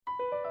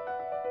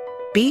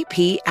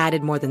BP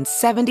added more than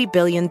 $70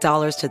 billion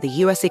to the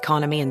U.S.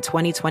 economy in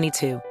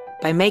 2022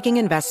 by making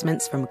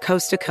investments from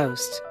coast to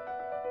coast.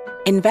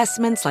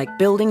 Investments like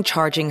building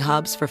charging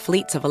hubs for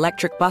fleets of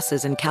electric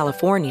buses in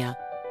California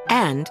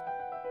and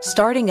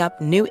starting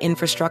up new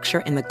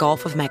infrastructure in the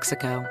Gulf of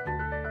Mexico.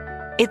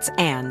 It's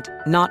and,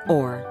 not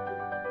or.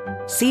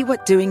 See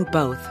what doing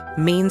both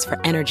means for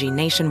energy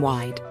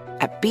nationwide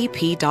at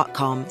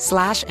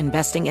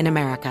bp.com/investing in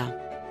America.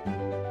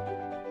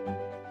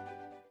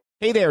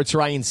 Hey there, it's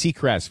Ryan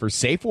Seacrest for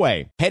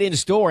Safeway. Head in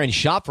store and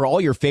shop for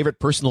all your favorite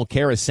personal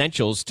care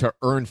essentials to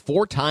earn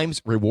 4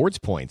 times rewards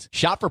points.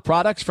 Shop for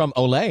products from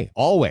Olay,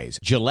 Always,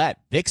 Gillette,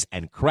 Vicks,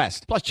 and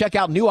Crest. Plus, check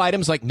out new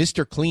items like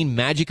Mr. Clean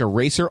Magic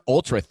Eraser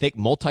Ultra Thick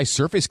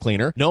Multi-Surface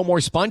Cleaner. No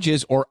more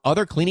sponges or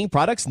other cleaning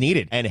products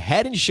needed. And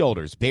Head &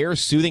 Shoulders Bare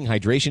Soothing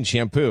Hydration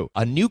Shampoo,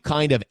 a new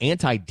kind of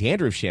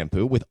anti-dandruff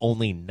shampoo with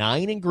only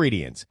 9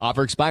 ingredients.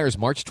 Offer expires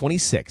March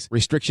 26.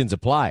 Restrictions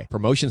apply.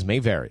 Promotions may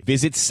vary.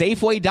 Visit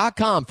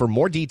Safeway.com for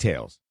more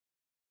details.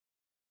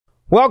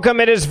 Welcome.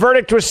 It is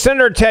Verdict with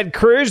Senator Ted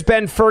Cruz,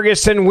 Ben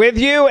Ferguson with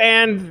you,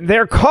 and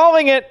they're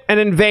calling it an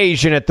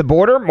invasion at the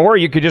border, or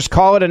you could just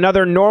call it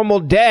another normal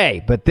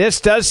day. But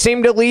this does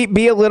seem to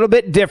be a little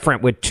bit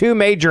different with 2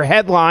 major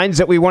headlines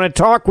that we want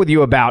to talk with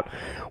you about.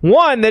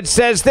 One that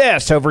says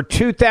this: over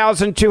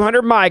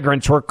 2,200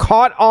 migrants were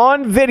caught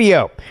on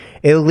video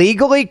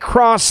illegally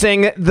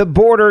crossing the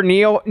border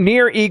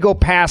near Eagle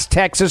Pass,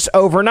 Texas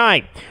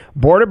overnight.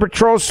 Border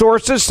Patrol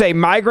sources say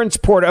migrants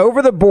poured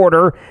over the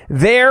border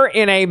there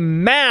in a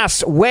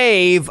mass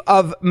wave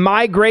of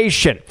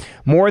migration.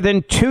 More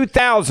than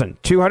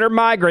 2,200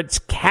 migrants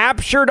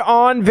captured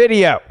on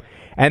video.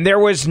 And there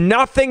was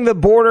nothing the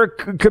Border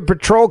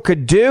Patrol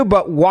could do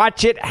but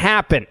watch it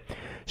happen.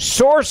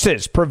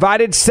 Sources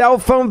provided cell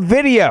phone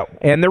video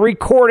and the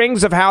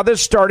recordings of how this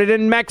started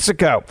in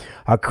Mexico,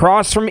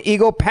 across from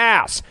Eagle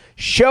Pass,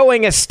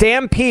 showing a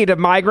stampede of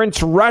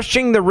migrants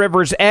rushing the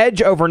river's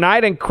edge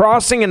overnight and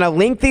crossing in a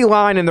lengthy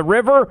line in the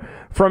river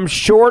from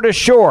shore to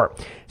shore.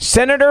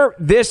 Senator,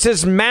 this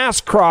is mass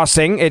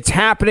crossing. It's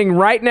happening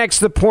right next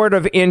to the port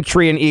of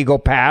entry in Eagle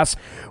Pass,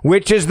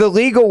 which is the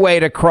legal way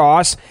to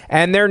cross.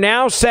 And they're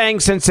now saying,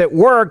 since it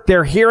worked,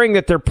 they're hearing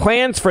that there are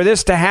plans for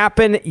this to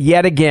happen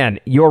yet again.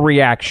 Your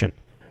reaction?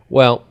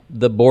 Well,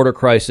 the border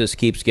crisis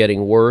keeps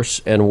getting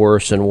worse and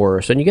worse and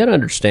worse. And you got to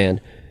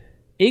understand,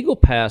 Eagle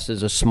Pass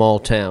is a small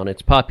town.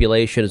 Its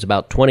population is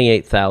about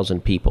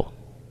 28,000 people.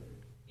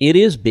 It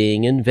is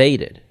being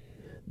invaded.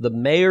 The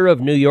mayor of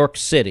New York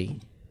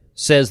City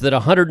says that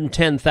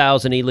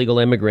 110,000 illegal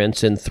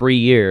immigrants in 3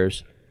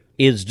 years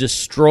is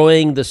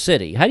destroying the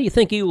city. How do you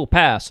think Eagle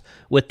Pass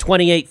with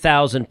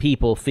 28,000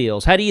 people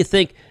feels? How do you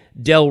think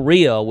Del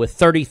Rio with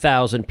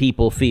 30,000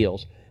 people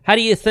feels? How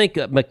do you think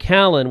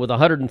McAllen with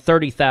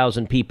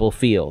 130,000 people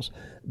feels?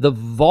 The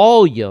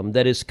volume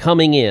that is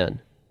coming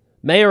in.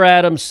 Mayor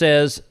Adams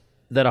says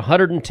that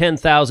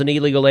 110,000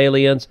 illegal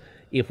aliens,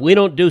 if we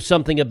don't do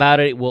something about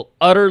it, it will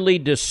utterly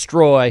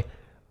destroy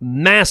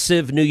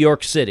massive New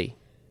York City.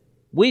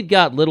 We've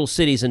got little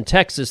cities in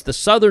Texas, the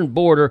southern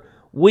border.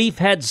 We've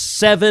had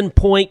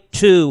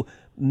 7.2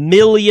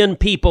 million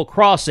people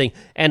crossing,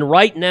 and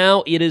right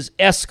now it is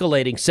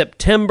escalating.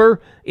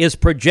 September is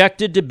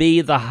projected to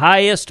be the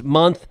highest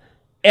month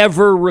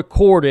ever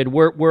recorded.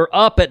 We're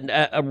up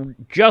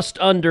at just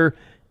under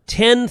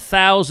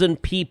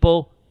 10,000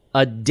 people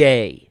a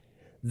day.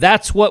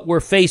 That's what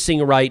we're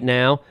facing right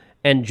now.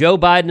 And Joe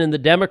Biden and the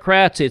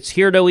Democrats, it's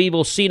hear no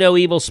evil, see no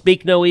evil,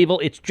 speak no evil.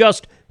 It's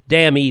just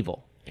damn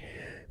evil.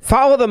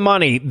 Follow the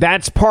money.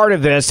 That's part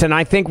of this, and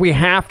I think we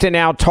have to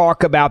now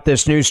talk about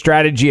this new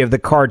strategy of the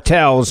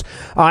cartels.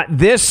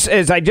 This,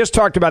 as I just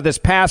talked about, this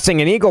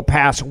passing in Eagle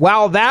Pass,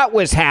 while that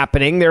was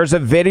happening, there's a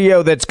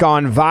video that's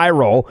gone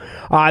viral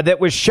that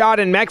was shot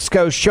in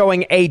Mexico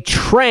showing a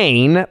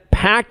train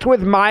packed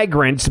with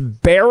migrants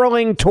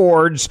barreling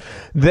towards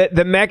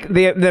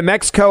the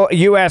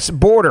Mexico-U.S.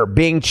 border,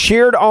 being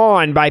cheered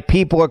on by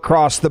people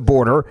across the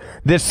border.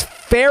 This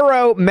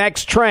Faro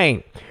Mex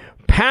train,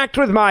 packed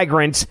with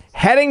migrants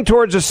heading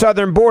towards the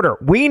southern border.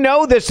 We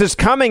know this is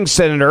coming,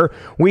 Senator.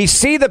 We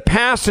see the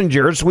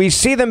passengers. We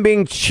see them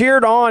being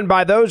cheered on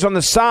by those on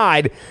the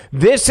side.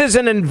 This is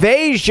an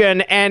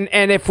invasion,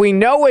 and if we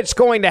know it's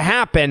going to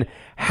happen,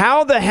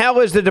 how the hell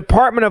is the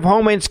Department of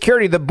Homeland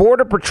Security, the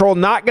Border Patrol,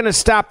 not going to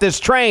stop this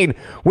train,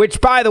 which,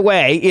 by the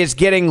way, is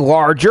getting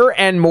larger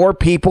and more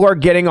people are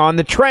getting on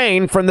the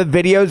train from the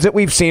videos that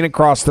we've seen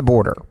across the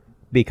border?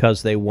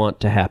 Because they want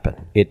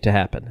it to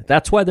happen.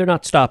 That's why they're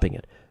not stopping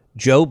it.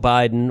 Joe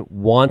Biden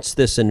wants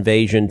this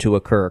invasion to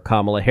occur.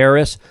 Kamala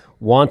Harris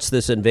wants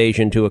this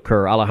invasion to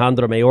occur.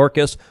 Alejandro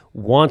Mayorkas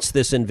wants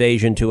this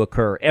invasion to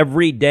occur.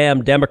 Every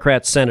damn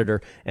Democrat senator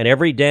and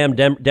every damn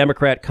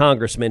Democrat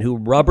congressman who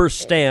rubber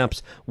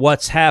stamps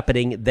what's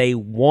happening, they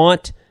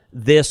want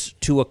this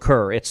to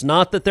occur. It's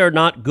not that they're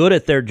not good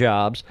at their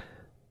jobs.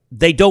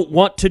 They don't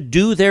want to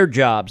do their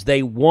jobs.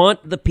 They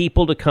want the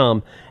people to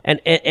come. And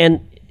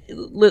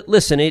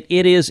listen, it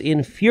is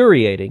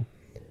infuriating.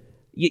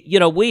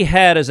 We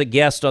had as a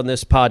guest on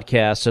this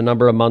podcast a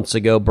number of months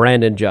ago,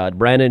 Brandon Judd.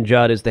 Brandon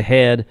Judd is the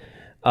head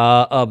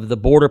of the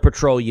Border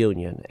Patrol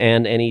Union,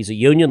 and he's a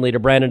union leader.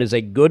 Brandon is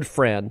a good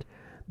friend.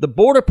 The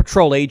Border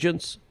Patrol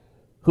agents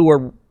who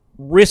are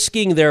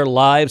risking their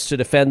lives to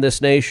defend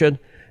this nation,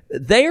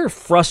 they are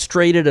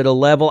frustrated at a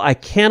level I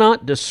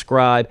cannot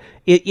describe.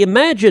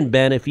 Imagine,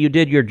 Ben, if you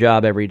did your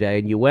job every day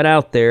and you went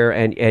out there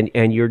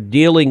and you're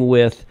dealing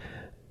with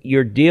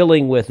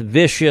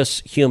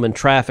vicious human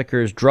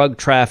traffickers, drug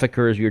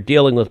traffickers. You're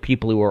dealing with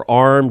people who are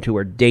armed, who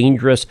are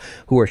dangerous,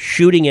 who are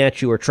shooting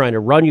at you, or trying to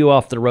run you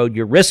off the road.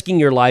 You're risking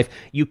your life.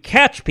 You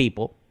catch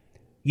people,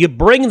 you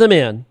bring them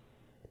in,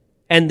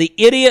 and the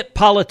idiot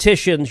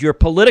politicians, your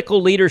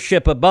political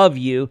leadership above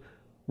you,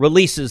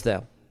 releases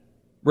them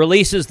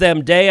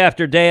day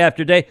after day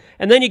after day.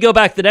 And then you go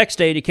back the next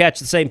day and you catch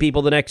the same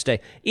people the next day.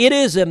 It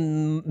is a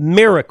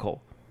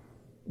miracle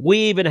we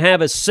even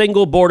have a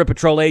single Border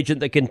Patrol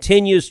agent that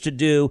continues to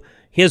do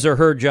his or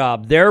her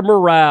job. Their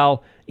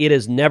morale, it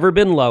has never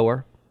been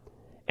lower.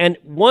 And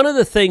one of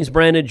the things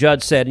Brandon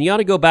Judd said, and you ought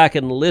to go back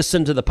and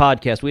listen to the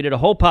podcast. We did a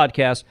whole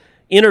podcast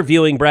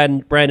interviewing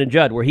Brandon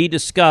Judd where he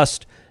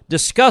discussed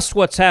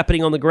what's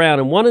happening on the ground.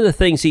 And one of the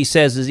things he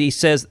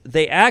says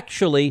they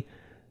actually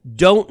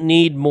don't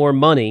need more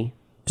money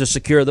to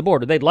secure the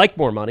border. They'd like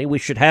more money. We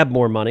should have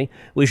more money.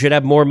 We should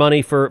have more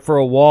money for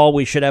a wall.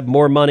 We should have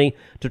more money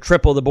to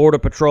triple the Border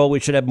Patrol. We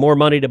should have more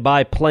money to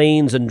buy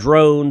planes and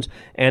drones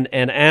and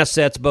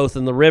assets both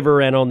in the river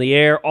and on the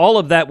air. All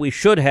of that we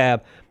should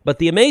have. But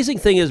the amazing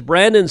thing is,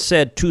 Brandon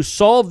said, to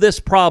solve this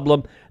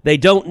problem, they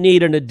don't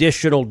need an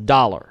additional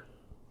dollar.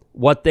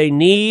 What they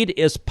need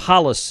is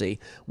policy.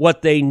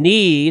 What they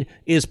need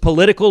is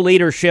political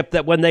leadership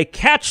that when they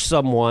catch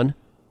someone,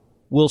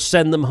 we'll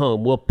send them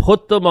home. We'll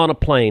put them on a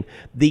plane.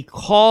 The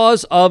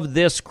cause of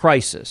this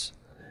crisis.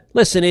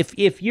 Listen,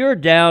 if you're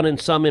down in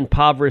some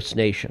impoverished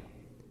nation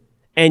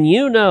and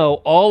you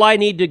know all I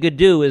need to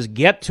do is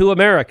get to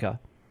America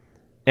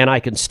and I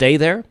can stay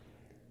there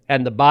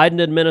and the Biden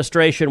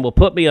administration will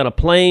put me on a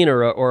plane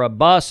or a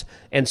bus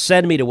and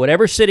send me to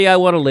whatever city I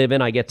want to live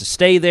in. I get to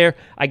stay there.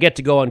 I get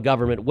to go on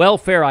government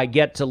welfare. I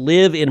get to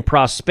live in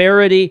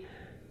prosperity.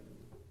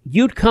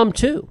 You'd come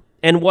too.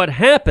 And what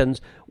happens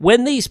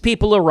when these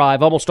people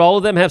arrive, almost all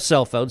of them have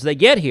cell phones, they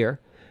get here,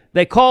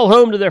 they call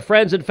home to their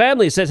friends and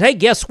family and says, hey,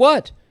 guess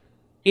what?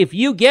 If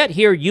you get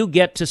here, you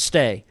get to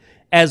stay.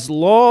 As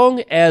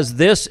long as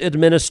this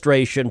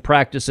administration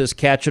practices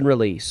catch and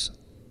release,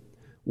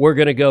 we're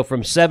going to go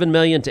from 7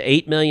 million to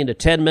 8 million to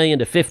 10 million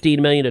to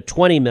 15 million to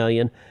 20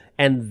 million.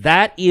 And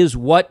that is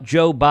what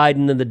Joe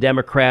Biden and the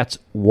Democrats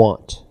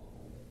want.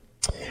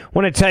 I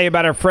want to tell you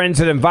about our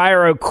friends at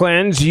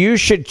EnviroCleanse. You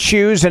should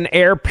choose an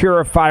air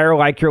purifier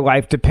like your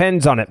life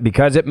depends on it,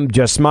 because it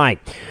just might.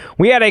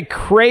 We had a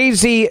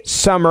crazy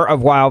summer of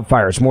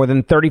wildfires. More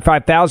than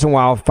 35,000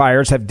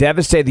 wildfires have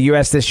devastated the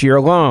U.S. this year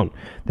alone.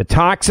 The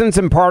toxins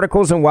and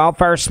particles in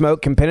wildfire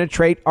smoke can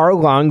penetrate our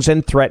lungs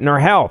and threaten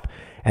our health.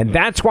 And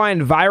that's why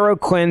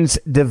EnviroCleanse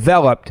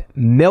developed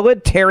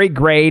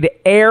military-grade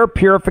air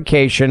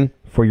purification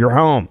for your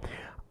home.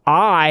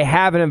 I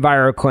have an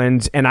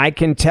EnviroCleanse, and I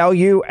can tell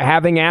you,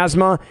 having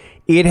asthma,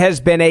 it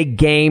has been a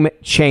game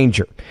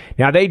changer.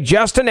 Now, they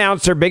just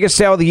announced their biggest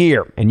sale of the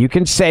year, and you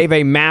can save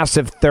a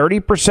massive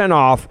 30%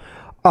 off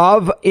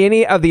of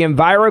any of the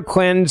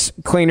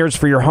EnviroCleanse cleaners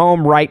for your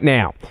home right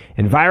now.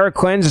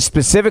 EnviroCleanse is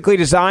specifically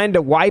designed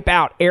to wipe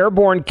out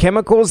airborne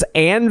chemicals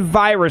and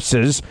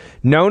viruses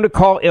known to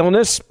cause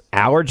illness,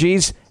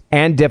 allergies,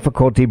 and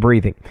difficulty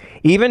breathing.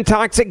 Even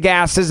toxic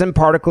gases and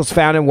particles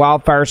found in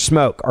wildfire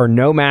smoke are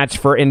no match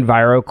for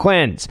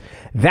EnviroCleanse.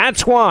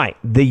 That's why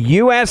the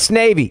U.S.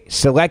 Navy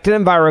selected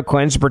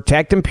EnviroCleanse to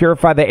protect and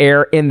purify the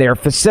air in their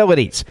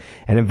facilities.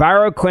 And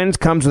EnviroCleanse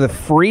comes with a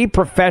free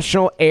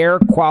professional air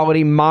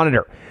quality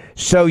monitor,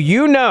 so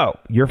you know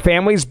your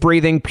family's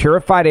breathing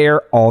purified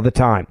air all the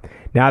time.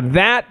 Now,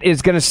 that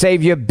is going to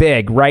save you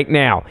big right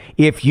now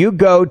if you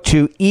go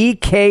to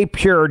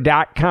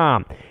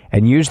ekpure.com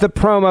and use the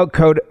promo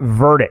code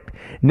VERDICT.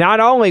 Not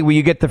only will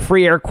you get the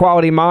free air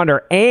quality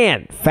monitor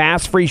and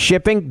fast free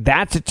shipping,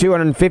 that's a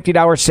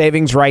 $250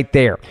 savings right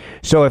there.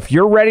 So if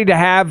you're ready to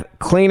have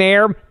clean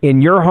air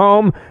in your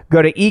home,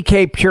 go to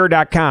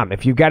ekpure.com.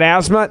 If you've got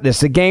asthma, this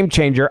is a game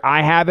changer.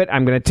 I have it.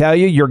 I'm going to tell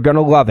you, you're going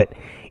to love it.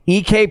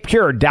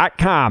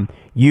 ekpure.com.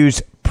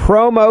 Use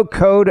promo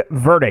code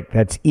VERDICT.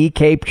 That's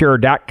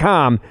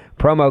ekpure.com.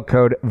 Promo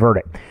code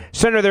VERDICT.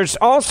 Senator, there's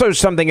also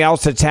something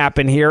else that's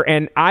happened here,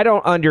 and I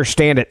don't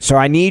understand it, so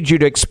I need you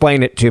to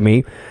explain it to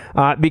me,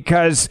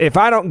 because if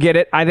I don't get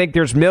it, I think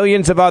there's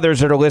millions of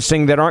others that are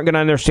listening that aren't going to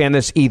understand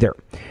this either.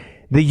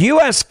 The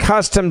U.S.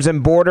 Customs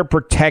and Border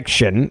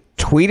Protection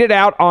tweeted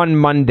out on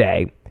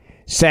Monday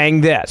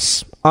saying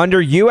this: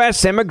 under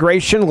U.S.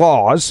 immigration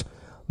laws,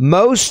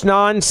 most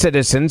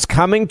non-citizens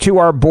coming to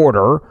our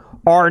border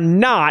are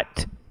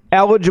not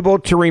eligible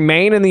to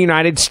remain in the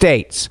United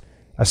States.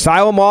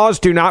 Asylum laws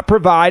do not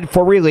provide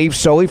for relief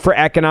solely for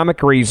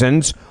economic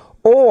reasons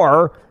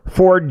or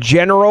for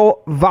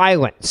general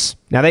violence.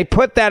 Now, they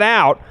put that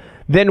out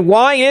then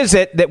why is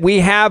it that we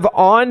have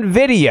on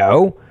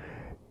video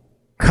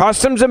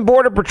Customs and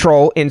Border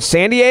Patrol in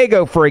San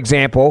Diego, for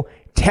example,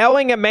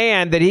 telling a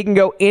man that he can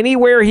go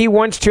anywhere he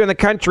wants to in the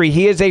country?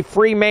 He is a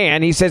free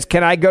man. He says,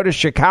 can I go to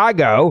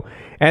Chicago?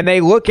 And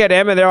they look at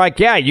him and they're like,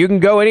 yeah, you can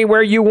go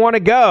anywhere you want to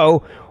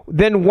go.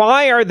 Then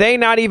why are they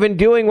not even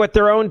doing what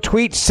their own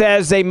tweet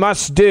says they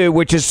must do,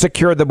 which is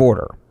secure the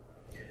border?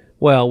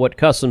 Well, what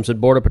Customs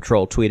and Border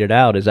Patrol tweeted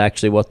out is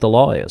actually what the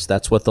law is.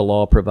 That's what the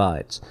law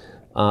provides.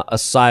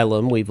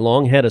 Asylum, we've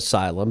long had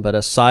asylum, but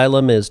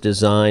asylum is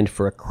designed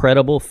for a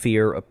credible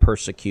fear of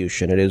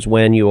persecution. It is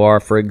when you are,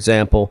 for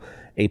example,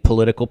 a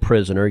political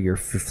prisoner, you're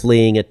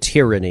fleeing a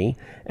tyranny,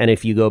 and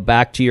if you go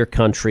back to your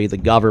country, the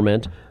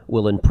government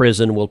will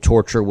imprison, will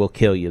torture, will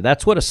kill you.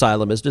 That's what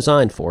asylum is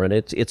designed for, and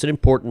it's an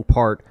important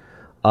part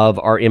of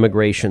our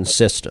immigration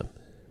system.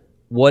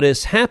 What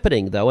is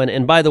happening, though,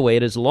 and by the way,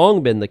 it has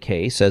long been the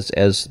case,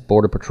 as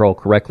Border Patrol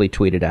correctly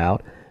tweeted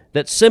out,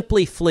 that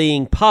simply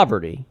fleeing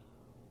poverty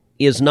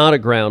is not a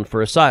ground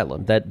for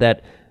asylum,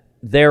 that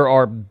there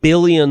are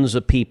billions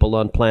of people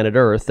on planet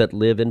Earth that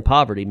live in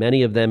poverty,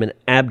 many of them in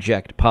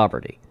abject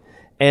poverty.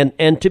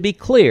 And to be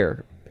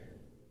clear,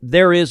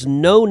 there is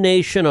no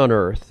nation on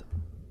Earth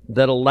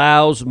that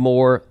allows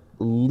more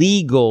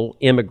legal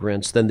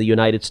immigrants than the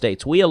United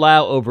States. We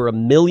allow over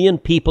 1 million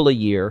people a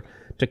year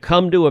to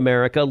come to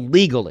America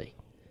legally.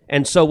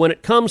 And so when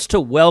it comes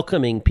to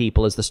welcoming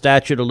people, as the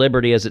Statute of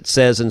Liberty, as it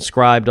says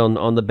inscribed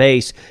on the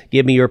base,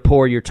 give me your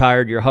poor, your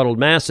tired, your huddled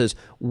masses,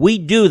 we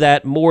do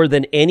that more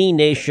than any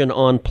nation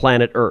on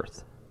planet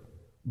Earth.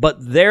 But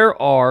there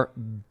are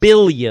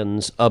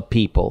billions of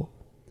people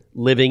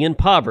living in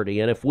poverty.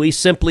 And if we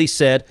simply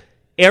said,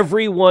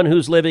 everyone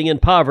who's living in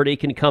poverty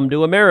can come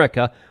to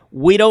America,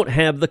 we don't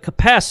have the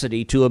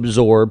capacity to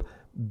absorb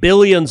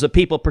billions of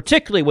people,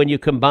 particularly when you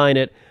combine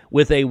it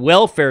with a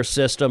welfare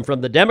system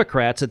from the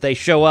Democrats that they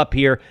show up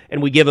here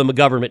and we give them a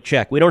government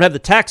check. We don't have the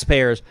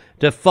taxpayers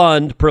to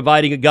fund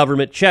providing a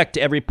government check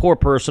to every poor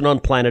person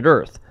on planet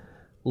Earth.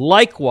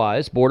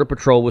 Likewise, Border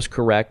Patrol was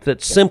correct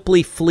that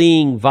simply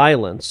fleeing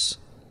violence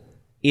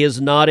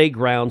is not a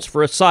grounds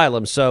for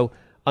asylum. So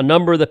a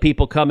number of the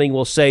people coming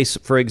will say,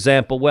 for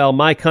example, well,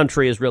 my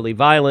country is really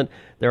violent.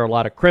 There are a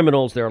lot of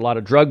criminals. There are a lot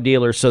of drug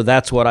dealers. So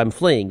that's what I'm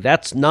fleeing.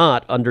 That's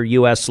not, under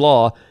U.S.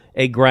 law,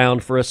 a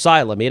ground for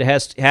asylum. It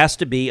has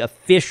to be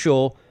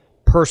official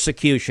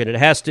persecution. It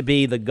has to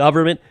be the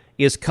government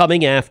is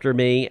coming after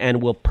me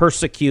and will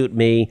persecute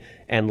me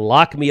and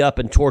lock me up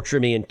and torture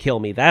me and kill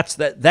me.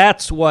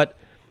 That's what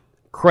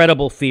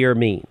credible fear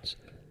means.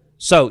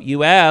 So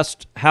you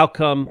asked how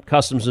come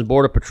Customs and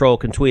Border Patrol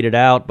can tweet it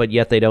out, but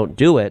yet they don't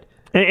do it.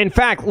 In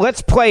fact,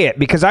 let's play it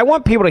because I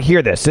want people to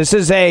hear this. This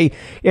is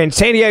in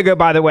San Diego,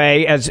 by the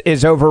way,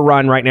 is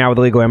overrun right now with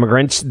illegal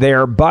immigrants.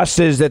 There are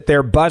buses that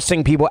they're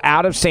busing people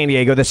out of San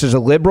Diego. This is a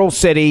liberal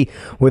city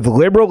with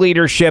liberal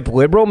leadership,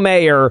 liberal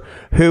mayor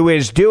who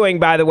is doing,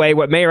 by the way,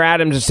 what Mayor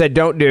Adams has said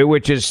don't do,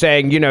 which is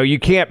saying, you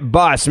can't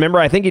bus. Remember,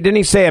 I think didn't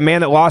he say a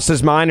man that lost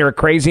his mind or a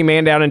crazy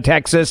man down in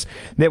Texas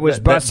that was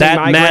busing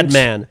migrants?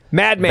 Madman,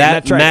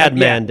 that's right.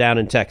 Madman down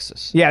in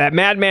Texas. Yeah, that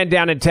madman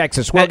down in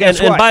Texas. Well,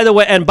 guess what?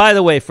 And by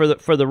the way,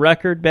 for the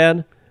record,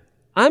 Ben,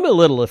 I'm a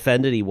little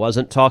offended he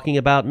wasn't talking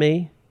about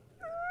me.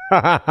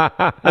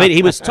 I mean,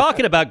 he was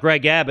talking about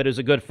Greg Abbott, who's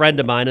a good friend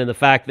of mine, and the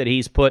fact that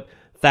he's put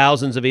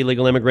thousands of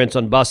illegal immigrants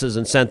on buses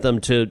and sent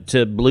them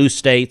to blue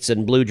states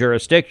and blue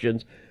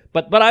jurisdictions.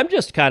 But I'm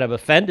just kind of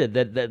offended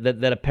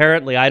that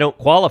apparently I don't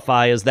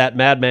qualify as that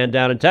madman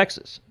down in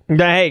Texas.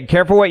 Hey,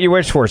 careful what you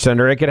wish for,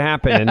 Senator. It could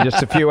happen in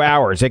just a few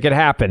hours. It could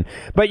happen.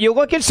 But you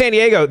look at San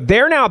Diego,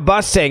 they're now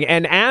busing,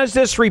 and as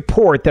this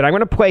report that I'm going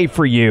to play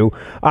for you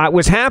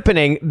was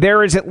happening,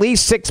 there is at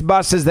least 6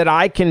 buses that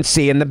I can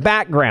see in the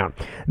background.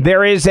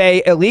 There is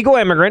a illegal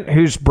immigrant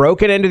who's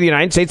broken into the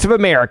United States of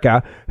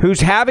America, who's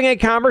having a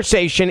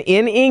conversation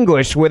in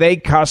English with a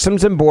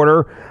Customs and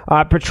Border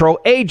Patrol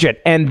agent.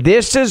 And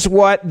this is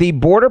what the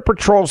Border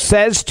Patrol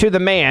says to the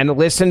man.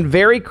 Listen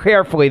very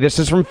carefully. This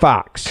is from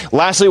Fox.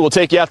 Lastly, we'll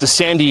take you out to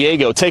San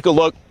Diego. Take a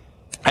look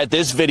at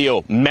this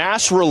video.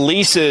 Mass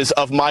releases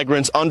of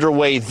migrants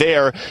underway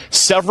there.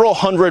 Several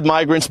hundred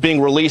migrants being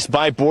released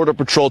by Border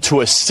Patrol to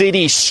a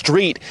city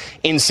street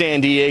in San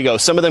Diego.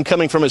 Some of them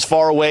coming from as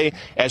far away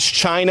as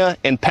China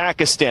and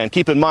Pakistan.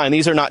 Keep in mind,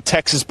 these are not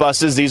Texas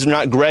buses. These are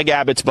not Greg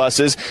Abbott's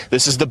buses.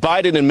 This is the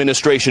Biden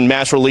administration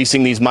mass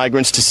releasing these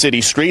migrants to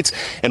city streets.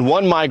 And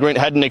one migrant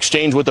had an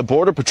exchange with a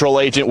Border Patrol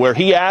agent where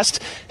he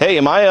asked, hey,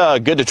 am I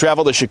good to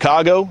travel to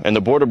Chicago? And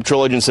the Border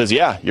Patrol agent says,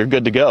 yeah, you're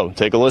good to go.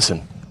 Take a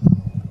listen.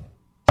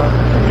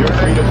 You're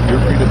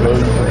free to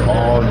vote for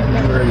all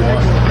anywhere you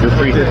want. You're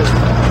free to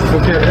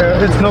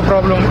Okay, it's no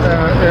problem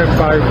if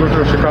I go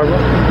to Chicago.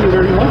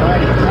 Wherever you want.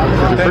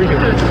 Thank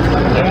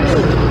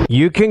you.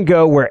 You can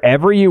go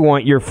wherever you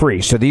want. You're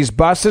free. So these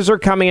buses are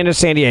coming into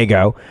San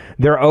Diego.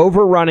 They're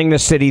overrunning the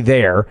city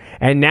there.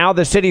 And now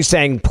the city's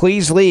saying,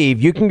 please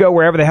leave. You can go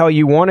wherever the hell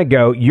you want to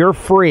go. You're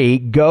free.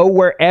 Go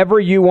wherever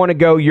you want to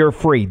go. You're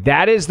free.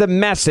 That is the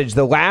message.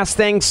 The last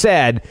thing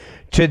said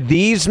to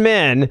these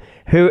men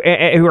who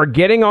are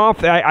getting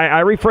off. I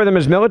refer them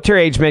as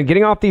military-age men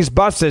getting off these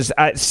buses,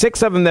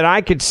 6 of them that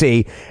I could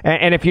see.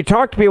 And if you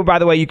talk to people, by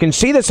the way, you can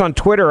see this on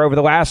Twitter over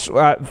the last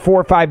 4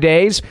 or 5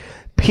 days.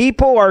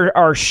 People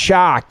are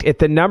shocked at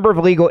the number of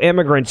illegal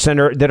immigrants that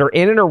are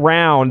in and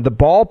around the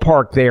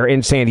ballpark there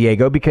in San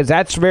Diego, because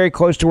that's very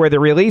close to where they're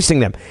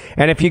releasing them.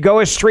 And if you go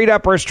a street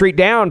up or a street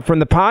down from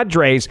the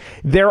Padres,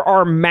 there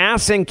are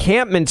mass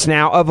encampments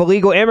now of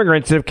illegal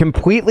immigrants that have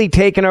completely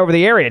taken over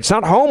the area. It's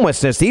not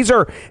homelessness. These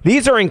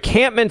are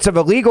encampments of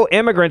illegal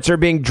immigrants that are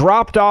being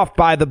dropped off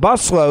by the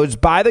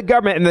busloads by the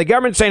government, and the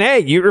government's saying,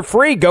 hey, you're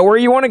free. Go where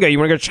you want to go. You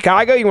want to go to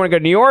Chicago? You want to go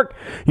to New York?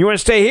 You want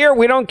to stay here?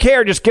 We don't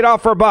care. Just get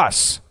off our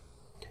bus.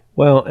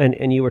 Well,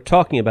 and you were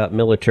talking about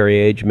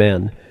military-age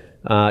men.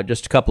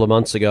 Just a couple of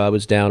months ago, I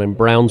was down in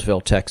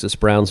Brownsville, Texas.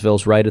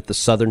 Brownsville's right at the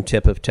southern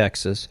tip of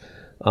Texas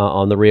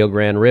on the Rio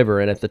Grande River.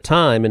 And at the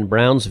time in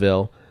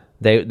Brownsville,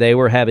 they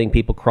were having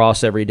people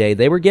cross every day.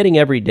 They were getting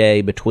every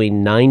day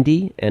between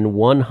 90 and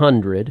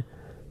 100.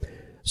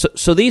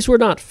 So these were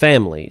not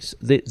families.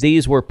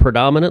 These were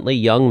predominantly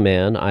young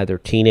men, either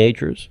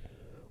teenagers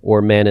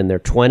or men in their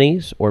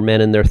 20s or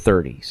men in their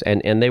 30s.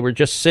 And they were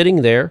just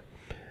sitting there.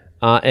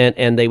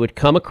 And they would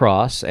come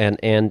across,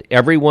 and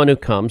everyone who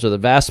comes, or the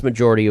vast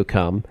majority who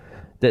come,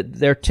 that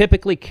they're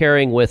typically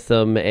carrying with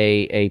them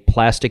a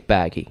plastic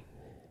baggie.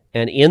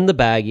 And in the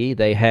baggie,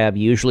 they have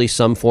usually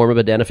some form of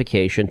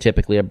identification,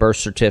 typically a birth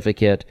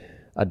certificate,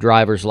 a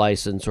driver's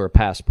license, or a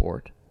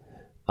passport.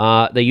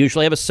 They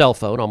usually have a cell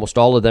phone. Almost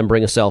all of them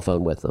bring a cell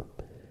phone with them.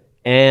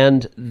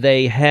 And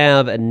they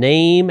have a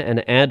name, an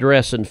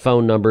address, and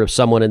phone number of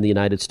someone in the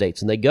United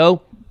States. And they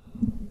go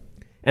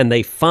and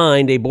they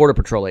find a Border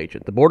Patrol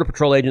agent. The Border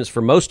Patrol agents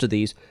for most of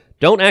these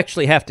don't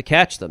actually have to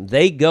catch them.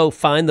 They go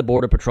find the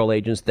Border Patrol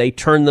agents. They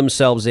turn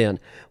themselves in.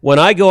 When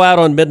I go out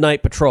on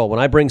midnight patrol, when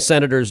I bring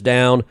senators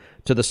down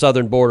to the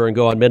southern border and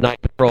go on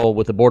midnight patrol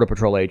with the Border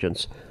Patrol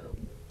agents,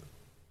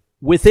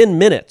 within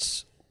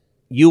minutes,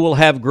 you will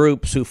have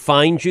groups who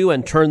find you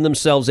and turn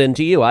themselves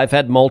into you. I've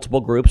had multiple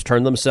groups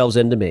turn themselves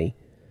into me.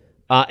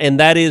 And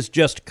that is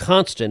just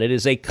constant. It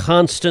is a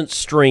constant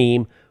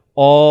stream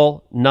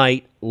all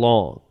night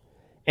long.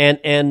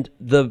 And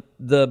the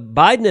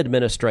Biden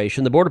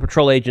administration, the Border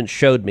Patrol agents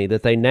showed me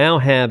that they now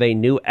have a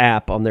new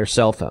app on their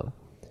cell phone.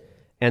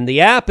 And the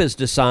app is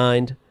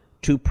designed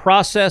to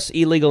process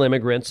illegal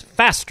immigrants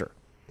faster.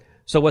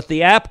 So what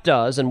the app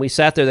does, and we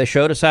sat there, they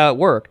showed us how it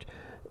worked.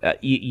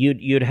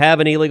 You'd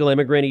have an illegal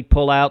immigrant, he'd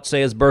pull out,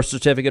 say, his birth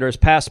certificate or his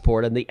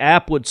passport, and the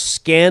app would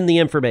scan the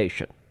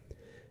information.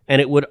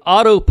 And it would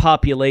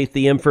auto-populate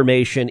the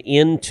information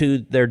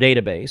into their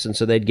database. And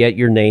so they'd get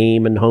your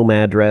name and home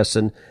address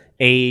and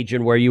age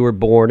and where you were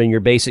born and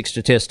your basic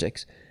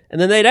statistics. And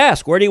then they'd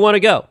ask, where do you want to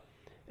go?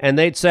 And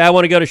they'd say, I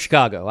want to go to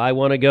Chicago. I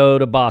want to go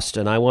to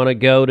Boston. I want to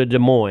go to Des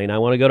Moines. I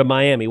want to go to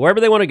Miami, wherever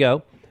they want to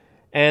go.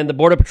 And the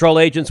Border Patrol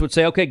agents would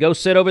say, okay, go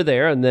sit over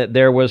there. And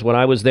there was, when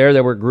I was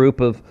there were a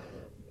group of,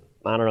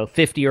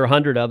 50 or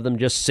 100 of them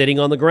just sitting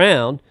on the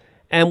ground.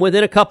 And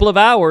within a couple of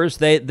hours,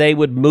 they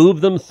would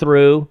move them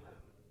through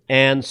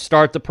and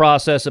start the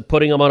process of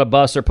putting them on a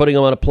bus or putting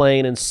them on a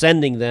plane and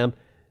sending them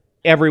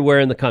everywhere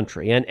in the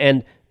country.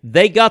 And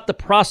they got the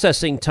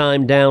processing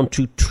time down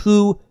to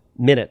 2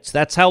 minutes.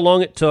 That's how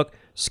long it took.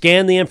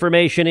 Scan the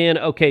information in.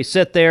 Okay,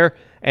 sit there,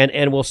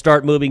 and we'll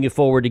start moving you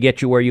forward to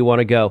get you where you want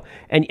to go.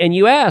 And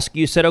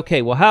you said,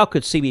 okay, well, how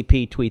could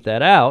CBP tweet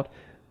that out?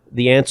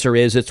 The answer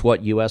is it's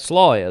what U.S.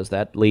 law is.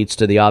 That leads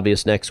to the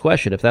obvious next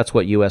question. If that's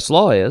what U.S.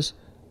 law is,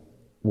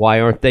 why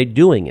aren't they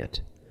doing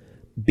it?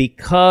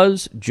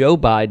 Because Joe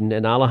Biden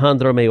and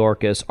Alejandro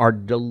Mayorkas are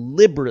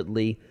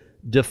deliberately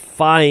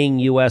defying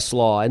U.S.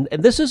 law. And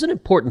this is an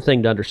important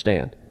thing to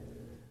understand.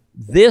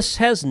 This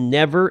has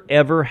never,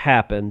 ever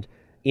happened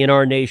in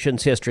our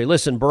nation's history.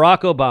 Listen,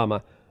 Barack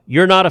Obama,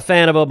 you're not a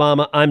fan of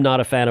Obama. I'm not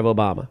a fan of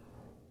Obama.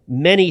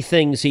 Many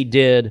things he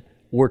did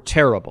were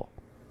terrible.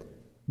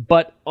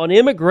 But on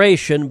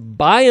immigration,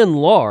 by and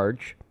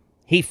large,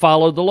 he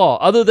followed the law.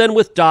 Other than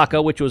with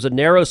DACA, which was a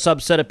narrow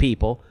subset of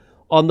people,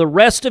 on the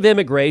rest of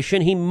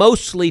immigration, he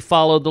mostly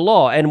followed the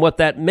law. And what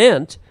that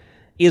meant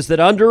is that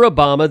under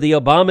Obama, the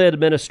Obama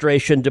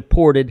administration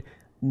deported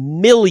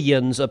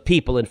millions of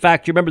people. In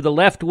fact, you remember the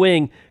left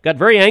wing got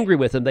very angry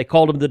with him. They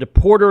called him the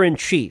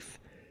deporter-in-chief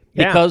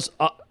because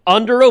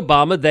under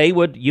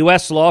Obama,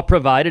 U.S. law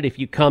provided if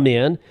you come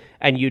in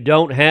and you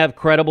don't have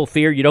credible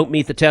fear, you don't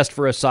meet the test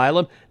for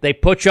asylum, they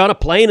put you on a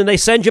plane and they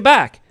send you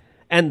back.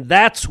 And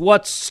that's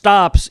what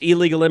stops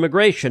illegal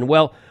immigration.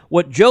 Well,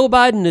 what Joe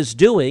Biden is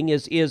doing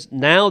is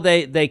now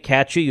they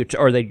catch you,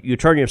 you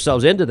turn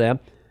yourselves into them.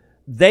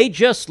 They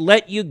just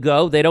let you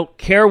go. They don't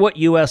care what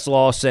U.S.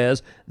 law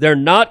says. They're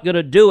not going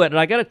to do it. And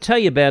I got to tell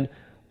you, Ben,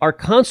 our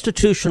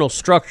constitutional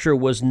structure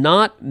was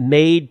not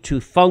made to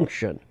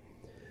function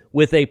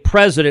with a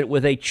president,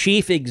 with a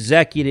chief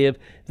executive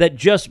that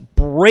just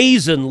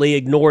brazenly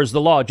ignores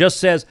the law, just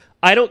says,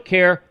 I don't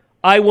care,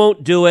 I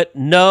won't do it,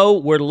 no,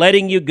 we're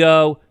letting you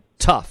go,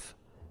 tough.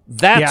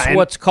 That's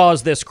what's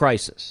caused this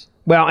crisis.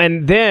 Well,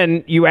 and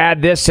then you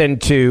add this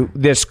into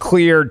this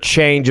clear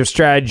change of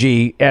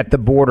strategy at the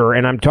border,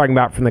 and I'm talking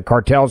about from the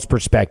cartel's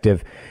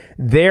perspective.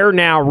 They're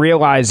now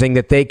realizing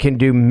that they can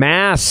do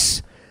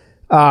mass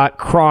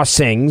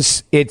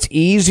crossings. It's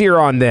easier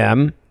on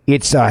them.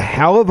 It's a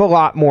hell of a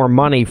lot more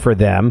money for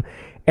them.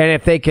 And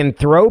if they can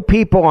throw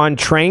people on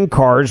train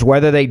cars,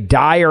 whether they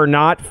die or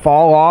not,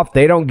 fall off,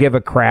 they don't give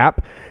a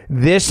crap.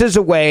 This is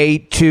a way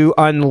to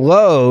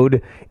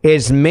unload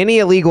as many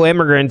illegal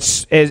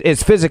immigrants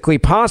as physically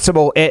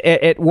possible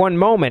at one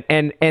moment.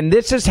 And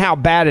this is how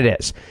bad it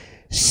is.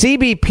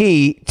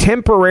 CBP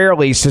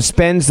temporarily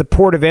suspends the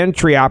port of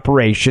entry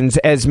operations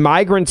as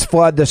migrants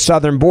flood the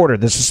southern border.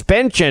 The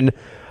suspension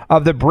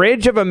of the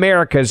Bridge of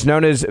Americas,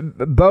 known as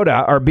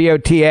BOTA, or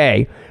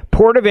BOTA,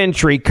 port of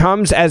entry,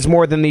 comes as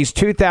more than these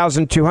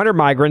 2,200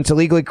 migrants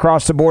illegally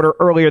crossed the border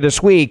earlier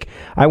this week.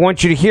 I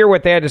want you to hear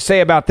what they had to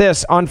say about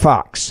this on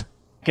Fox.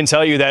 I can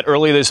tell you that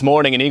early this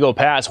morning in Eagle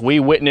Pass,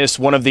 we witnessed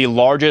one of the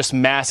largest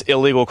mass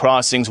illegal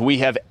crossings we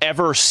have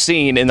ever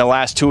seen in the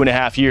last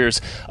 2.5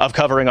 years of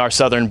covering our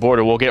southern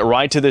border. We'll get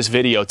right to this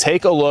video.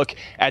 Take a look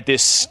at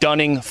this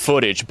stunning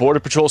footage. Border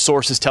Patrol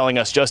sources telling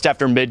us just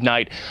after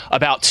midnight,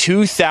 about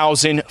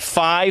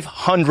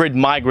 2,500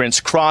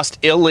 migrants crossed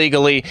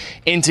illegally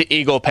into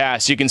Eagle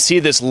Pass. You can see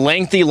this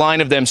lengthy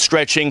line of them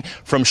stretching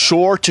from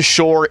shore to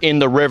shore in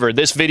the river.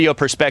 This video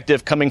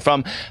perspective coming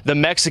from the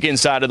Mexican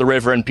side of the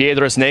river in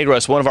Piedras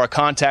Negras. One of our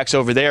contacts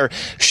over there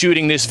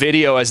shooting this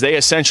video as they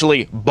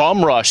essentially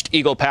bum rushed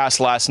Eagle Pass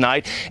last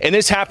night. And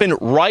this happened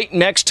right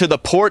next to the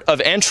port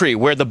of entry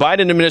where the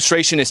Biden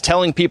administration is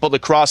telling people to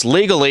cross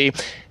legally.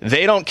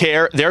 They don't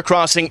care. They're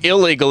crossing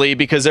illegally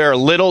because there are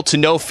little to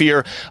no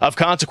fear of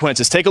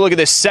consequences. Take a look at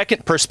this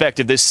second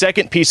perspective, this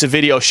second piece of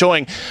video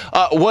showing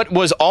what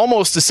was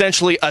almost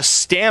essentially a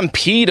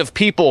stampede of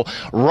people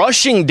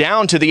rushing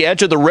down to the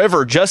edge of the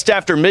river just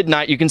after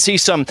midnight. You can see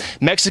some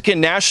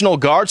Mexican National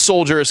Guard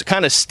soldiers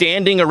kind of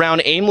standing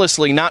around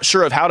aimlessly, not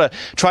sure of how to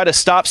try to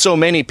stop so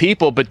many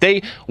people, but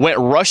they went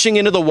rushing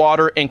into the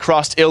water and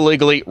crossed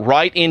illegally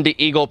right into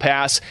Eagle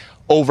Pass.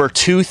 Over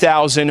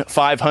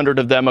 2,500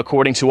 of them,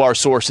 according to our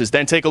sources.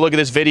 Then take a look at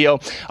this video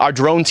our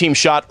drone team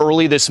shot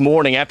early this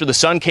morning after the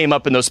sun came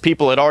up and those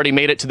people had already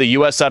made it to the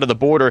U.S. side of the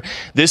border.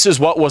 This is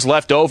what was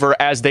left over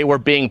as they were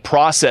being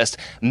processed.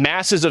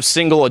 Masses of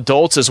single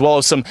adults as well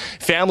as some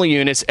family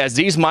units as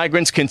these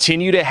migrants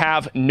continue to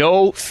have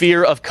no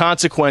fear of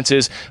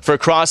consequences for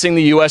crossing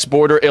the U.S.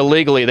 border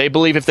illegally. They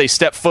believe if they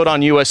step foot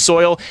on U.S.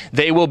 soil,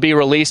 they will be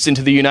released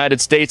into the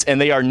United States,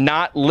 and they are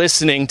not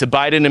listening to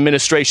Biden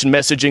administration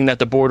messaging that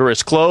the border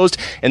is closed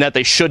and that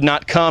they should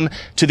not come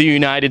to the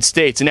United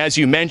States. And as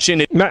you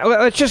mentioned,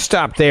 let's just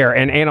stop there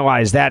and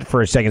analyze that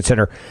for a second,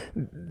 Senator.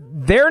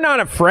 They're not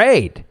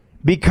afraid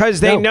because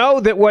they know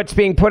that what's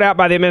being put out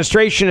by the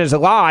administration is a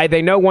lie.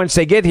 They know once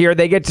they get here,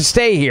 they get to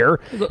stay here.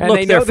 And look,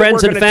 they know their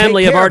friends and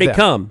family have already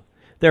come.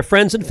 Their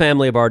friends and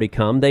family have already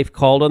come. They've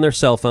called on their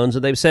cell phones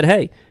and they've said,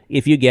 hey,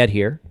 if you get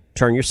here,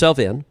 turn yourself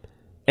in.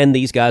 And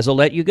these guys will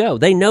let you go.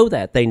 They know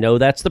that. They know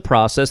that's the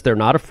process. They're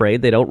not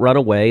afraid. They don't run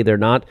away. They're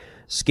not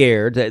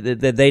scared.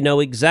 They know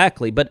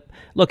exactly. But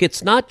look,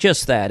 it's not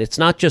just that. It's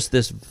not just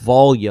this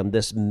volume,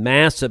 this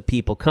mass of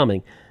people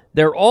coming.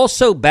 They're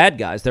also bad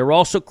guys. They're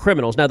also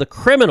criminals. Now, the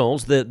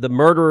criminals, the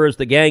murderers,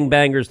 the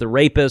gangbangers, the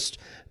rapists,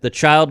 the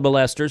child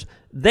molesters,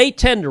 they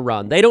tend to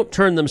run. They don't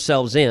turn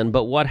themselves in.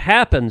 But what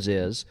happens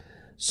is,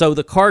 so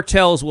the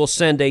cartels will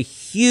send a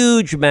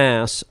huge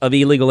mass of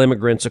illegal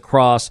immigrants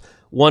across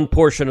one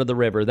portion of the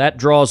river. That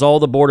draws all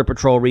the Border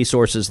Patrol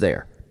resources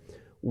there.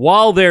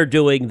 While they're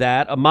doing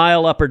that, a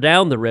mile up or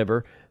down the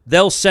river,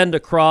 they'll send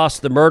across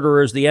the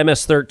murderers, the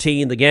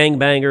MS-13, the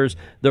gangbangers,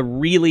 the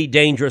really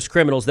dangerous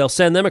criminals. They'll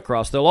send them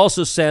across. They'll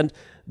also send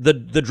the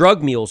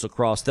drug mules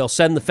across. They'll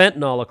send the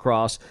fentanyl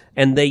across.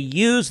 And they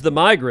use the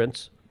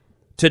migrants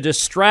to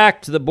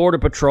distract the Border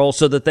Patrol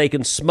so that they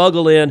can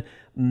smuggle in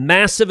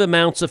massive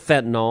amounts of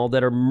fentanyl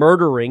that are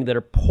murdering, that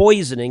are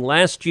poisoning.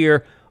 Last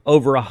year,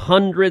 over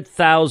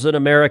 100,000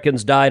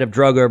 Americans died of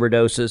drug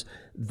overdoses.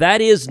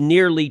 That is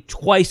nearly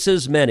twice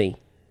as many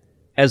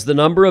as the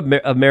number of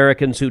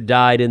Americans who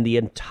died in the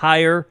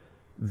entire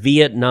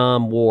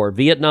Vietnam War.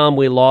 Vietnam,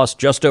 we lost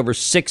just over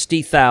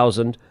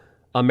 60,000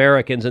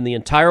 Americans in the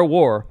entire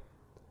war.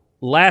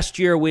 Last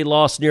year, we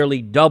lost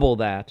nearly double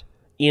that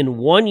in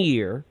 1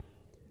 year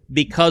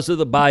because of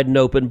the Biden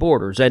open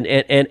borders. And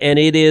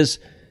it is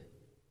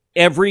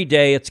every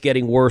day it's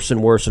getting worse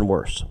and worse and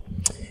worse.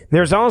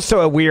 There's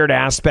also a weird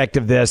aspect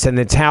of this, and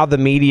it's how the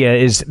media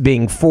is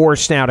being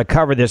forced now to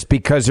cover this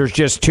because there's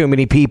just too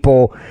many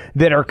people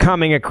that are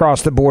coming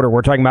across the border.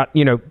 We're talking about,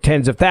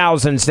 tens of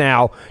thousands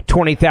now,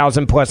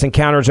 20,000 plus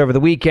encounters over the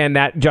weekend.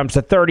 That jumps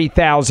to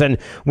 30,000.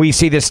 We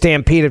see the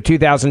stampede of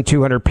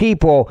 2,200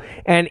 people,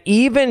 and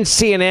even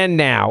CNN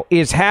now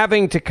is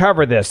having to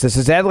cover this. This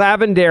is Ed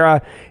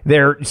Lavandera,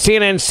 their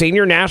CNN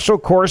senior national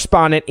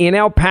correspondent in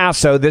El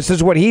Paso. This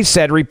is what he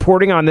said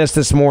reporting on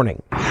this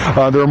morning.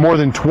 There are more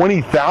than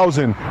 20,000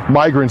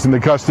 migrants in the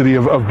custody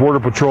of Border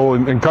Patrol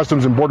and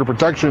Customs and Border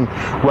Protection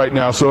right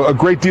now. So a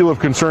great deal of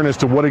concern as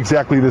to what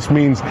exactly this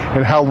means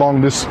and how long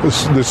this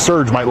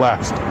surge might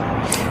last.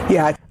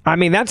 Yeah, I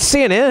mean, that's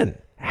CNN.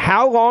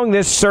 How long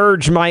this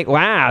surge might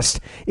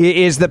last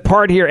is the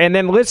part here. And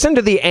then listen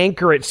to the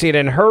anchor at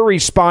CNN, her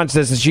response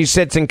as she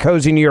sits in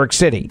cozy New York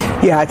City.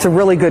 Yeah, it's a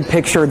really good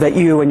picture that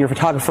you and your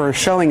photographer are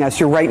showing us.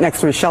 You're right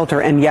next to a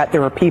shelter, and yet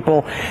there are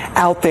people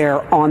out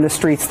there on the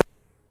streets.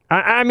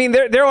 I mean,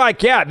 they're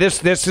like, yeah,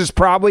 this is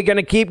probably going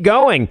to keep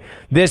going.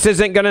 This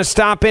isn't going to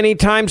stop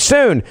anytime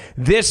soon.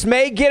 This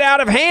may get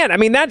out of hand. I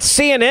mean, that's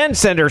CNN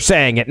Center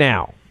saying it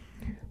now.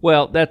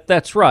 Well,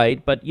 that's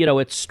right, but,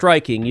 it's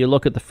striking. You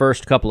look at the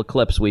first couple of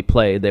clips we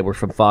played, they were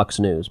from Fox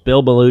News.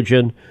 Bill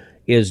Melugin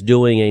is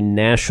doing a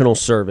national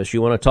service.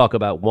 You want to talk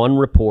about one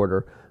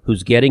reporter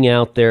who's getting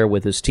out there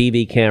with his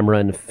TV camera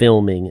and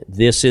filming.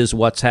 This is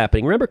what's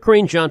happening. Remember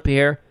Karine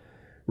Jean-Pierre?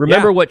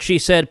 Remember what she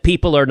said,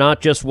 people are not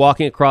just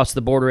walking across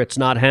the border, it's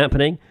not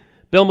happening?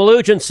 Bill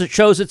Melugin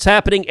shows it's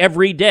happening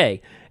every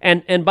day.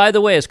 And by the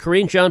way, has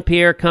Karine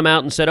Jean-Pierre come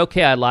out and said,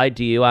 okay, I lied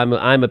to you, I'm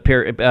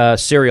a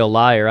serial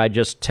liar, I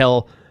just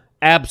tell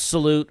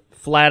absolute,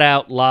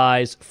 flat-out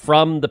lies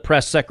from the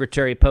press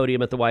secretary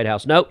podium at the White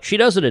House? No, she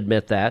doesn't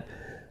admit that.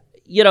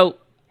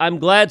 I'm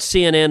glad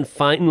CNN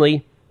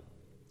finally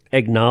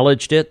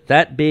acknowledged it.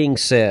 That being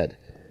said,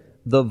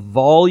 the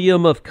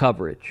volume of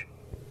coverage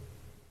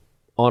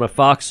on a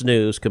Fox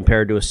News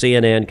compared to a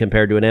CNN,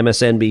 compared to an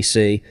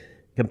MSNBC,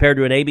 compared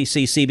to an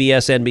ABC,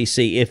 CBS,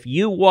 NBC, if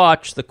you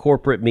watch the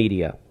corporate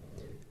media,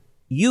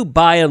 you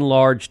by and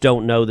large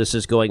don't know this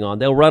is going on.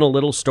 They'll run a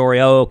little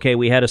story. Oh, okay,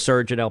 we had a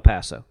surge in El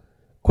Paso.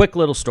 Quick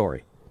little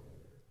story.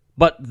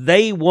 But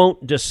they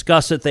won't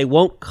discuss it. They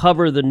won't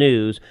cover the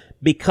news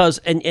because,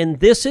 and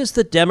this is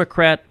the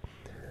Democrat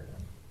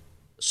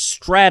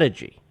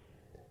strategy.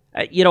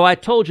 I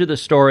told you the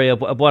story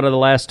of one of the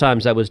last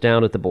times I was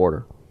down at the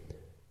border,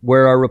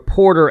 where a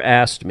reporter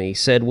asked me,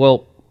 said,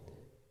 well,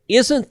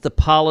 isn't the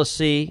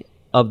policy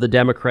of the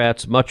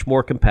Democrats much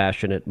more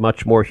compassionate,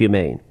 much more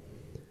humane?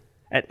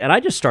 And I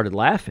just started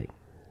laughing.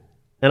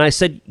 And I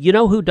said, you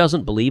know who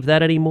doesn't believe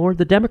that anymore?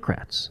 The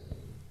Democrats.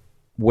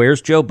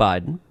 Where's Joe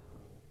Biden?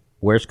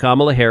 Where's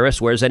Kamala Harris?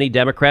 Where's any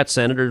Democrat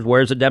senators?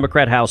 Where's a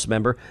Democrat House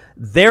member?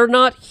 They're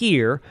not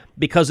here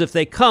because if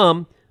they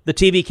come, the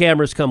TV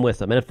cameras come with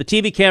them. And if the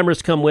TV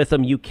cameras come with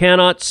them, you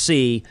cannot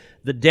see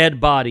the dead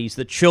bodies,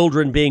 the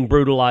children being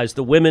brutalized,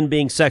 the women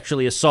being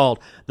sexually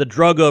assaulted, the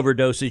drug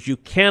overdoses. You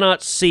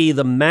cannot see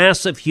the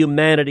massive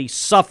humanity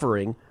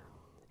suffering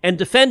and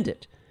defend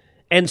it.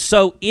 And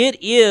so it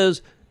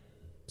is,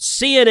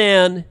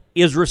 CNN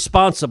is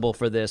responsible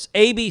for this.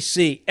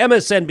 ABC,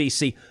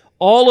 MSNBC,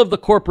 all of the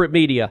corporate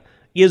media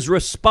is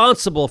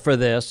responsible for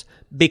this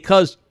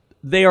because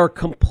they are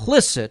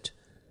complicit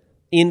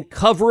in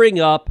covering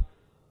up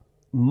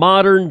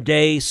modern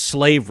day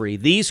slavery.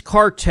 These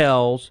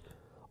cartels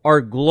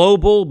are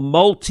global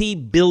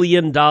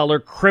multi-billion-dollar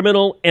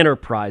criminal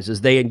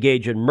enterprises. They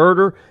engage in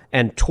murder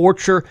and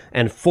torture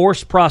and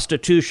forced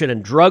prostitution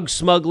and drug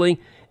smuggling,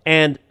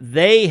 and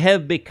they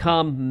have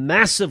become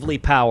massively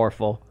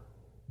powerful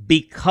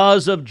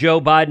because of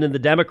Joe Biden and the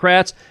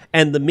Democrats,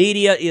 and the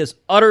media is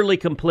utterly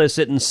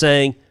complicit in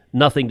saying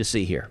nothing to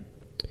see here.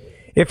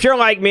 If you're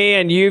like me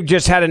and you've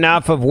just had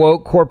enough of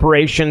woke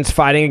corporations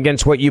fighting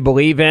against what you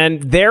believe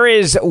in, there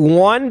is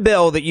one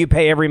bill that you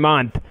pay every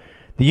month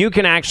that you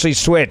can actually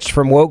switch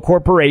from woke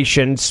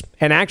corporations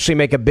and actually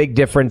make a big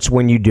difference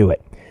when you do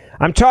it.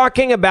 I'm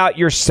talking about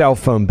your cell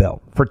phone bill.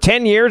 For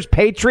 10 years,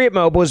 Patriot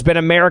Mobile has been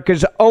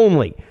America's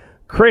only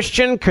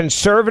Christian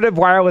conservative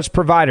wireless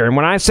provider. And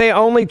when I say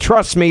only,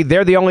 trust me,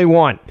 they're the only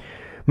one.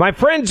 My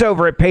friends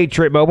over at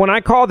Patriot Mobile, and I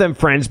call them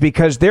friends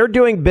because they're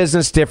doing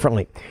business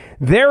differently.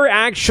 They're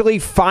actually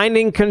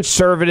finding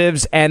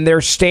conservatives and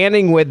they're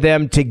standing with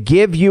them to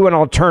give you an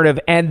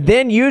alternative and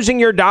then using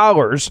your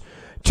dollars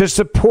to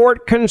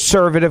support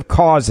conservative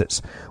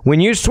causes. When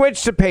you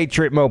switch to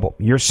Patriot Mobile,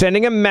 you're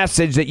sending a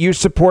message that you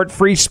support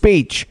free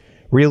speech,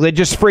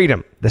 religious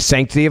freedom, the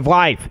sanctity of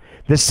life,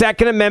 the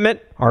Second Amendment,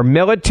 our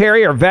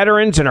military, our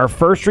veterans, and our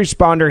first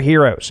responder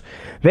heroes.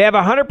 They have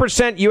a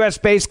 100%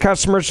 U.S.-based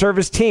customer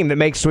service team that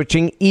makes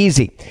switching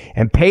easy.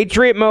 And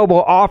Patriot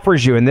Mobile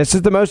offers you, and this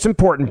is the most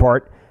important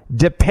part,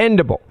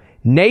 dependable,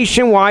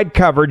 nationwide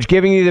coverage,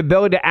 giving you the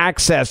ability to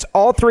access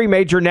all three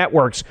major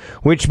networks,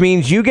 which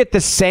means you get the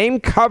same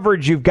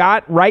coverage you've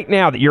got right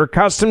now that you're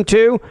accustomed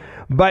to,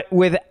 but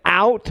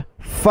without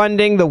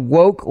funding the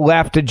woke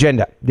left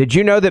agenda. Did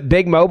you know that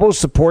Big Mobile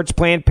supports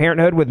Planned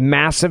Parenthood with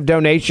massive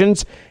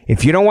donations?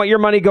 If you don't want your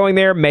money going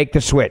there, make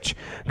the switch.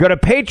 Go to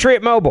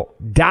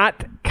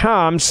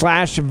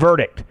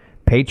patriotmobile.com/verdict.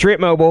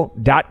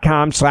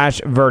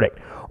 patriotmobile.com/verdict.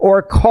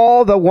 Or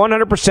call the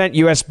 100%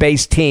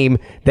 U.S.-based team.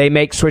 They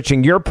make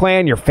switching your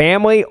plan, your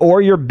family,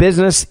 or your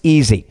business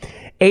easy.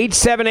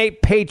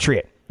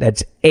 878-PATRIOT.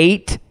 That's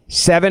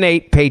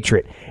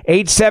 878-PATRIOT.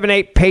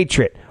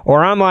 878-PATRIOT.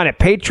 Or online at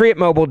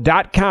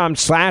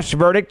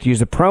patriotmobile.com/verdict. Use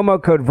the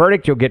promo code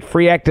verdict. You'll get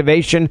free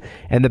activation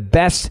and the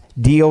best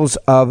deals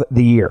of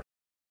the year.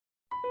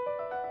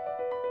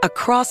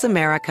 Across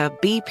America,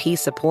 BP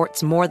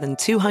supports more than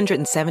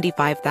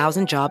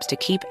 275,000 jobs to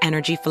keep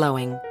energy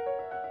flowing.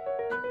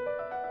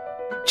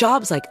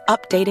 Jobs like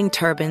updating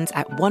turbines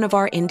at one of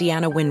our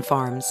Indiana wind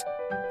farms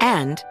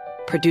and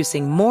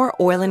producing more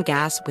oil and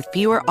gas with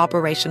fewer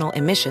operational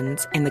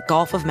emissions in the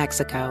Gulf of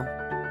Mexico.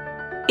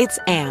 It's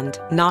and,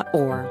 not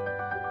or.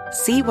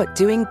 See what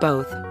doing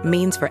both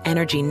means for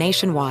energy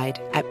nationwide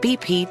at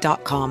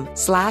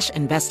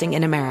bp.com/investing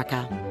in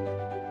America.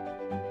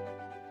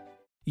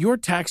 Your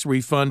tax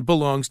refund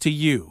belongs to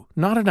you,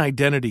 not an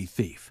identity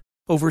thief.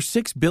 Over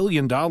 $6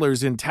 billion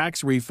in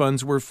tax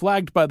refunds were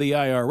flagged by the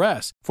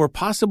IRS for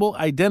possible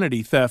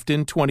identity theft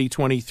in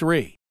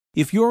 2023.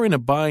 If you're in a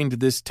bind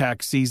this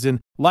tax season,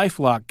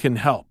 LifeLock can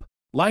help.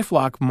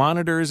 LifeLock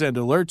monitors and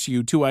alerts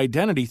you to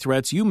identity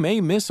threats you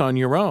may miss on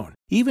your own,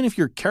 even if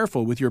you're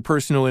careful with your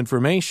personal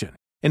information.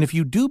 And if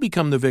you do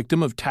become the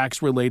victim of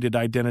tax-related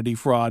identity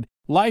fraud,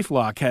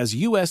 LifeLock has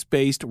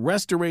U.S.-based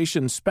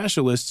restoration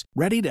specialists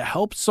ready to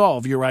help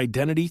solve your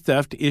identity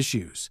theft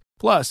issues.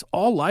 Plus,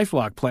 all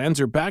LifeLock plans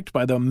are backed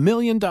by the $1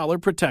 Million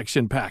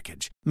Protection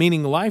Package,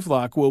 meaning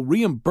LifeLock will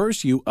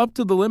reimburse you up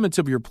to the limits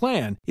of your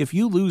plan if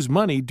you lose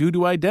money due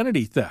to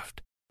identity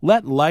theft.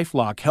 Let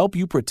LifeLock help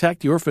you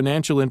protect your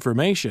financial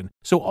information,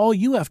 so all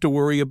you have to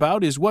worry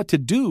about is what to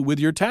do with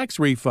your tax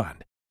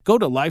refund. Go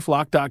to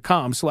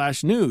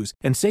LifeLock.com/news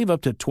and save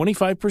up to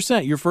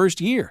 25% your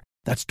first year.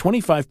 That's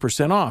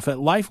 25% off at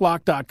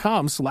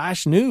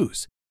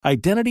LifeLock.com/news.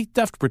 Identity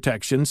theft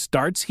protection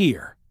starts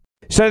here.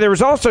 So there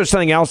was also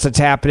something else that's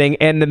happening,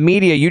 and the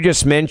media, you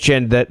just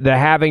mentioned that the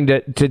having to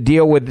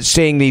deal with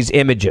seeing these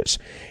images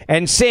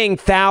and seeing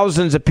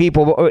thousands of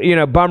people,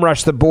 bum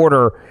rush the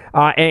border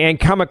and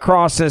come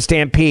across in a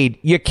stampede.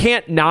 You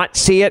can't not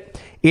see it.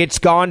 It's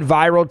gone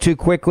viral too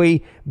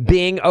quickly.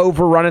 Being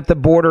overrun at the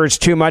border is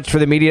too much for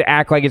the media to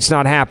act like it's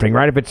not happening,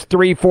 right? If it's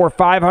 300, 400,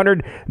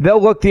 500,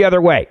 they'll look the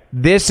other way.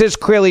 This is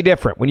clearly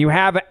different. When you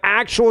have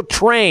actual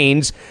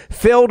trains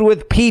filled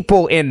with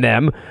people in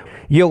them,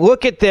 you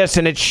look at this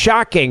and it's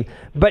shocking,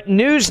 but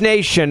News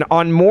Nation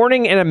on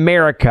Morning in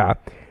America,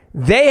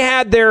 they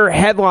had their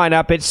headline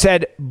up. It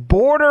said,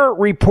 border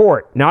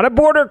report, not a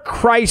border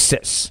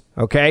crisis,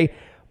 okay?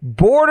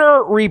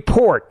 Border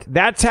report.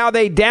 That's how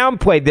they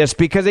downplayed this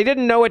because they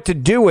didn't know what to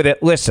do with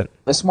it. Listen.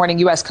 This morning,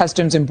 U.S.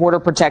 Customs and Border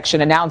Protection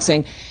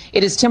announcing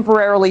it is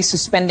temporarily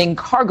suspending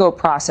cargo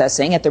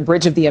processing at the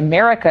Bridge of the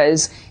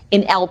Americas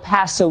in El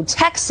Paso,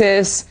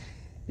 Texas,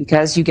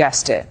 because you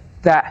guessed it.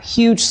 That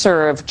huge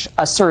surge,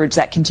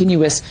 that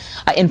continuous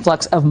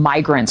influx of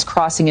migrants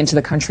crossing into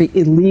the country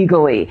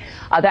illegally.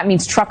 That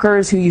means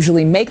truckers who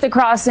usually make the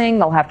crossing,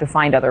 they'll have to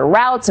find other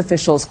routes.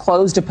 Officials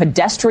closed a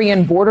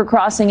pedestrian border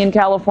crossing in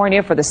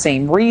California for the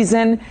same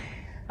reason.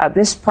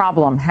 This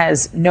problem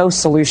has no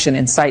solution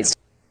in sight.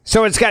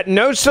 So it's got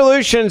no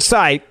solution in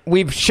sight.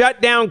 We've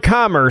shut down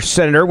commerce,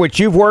 Senator, which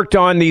you've worked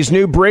on these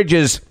new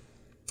bridges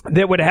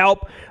that would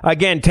help,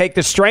 again, take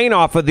the strain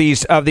off of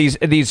these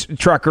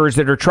truckers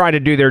that are trying to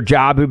do their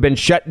job, who've been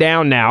shut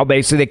down now.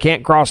 Basically, they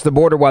can't cross the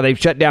border while they've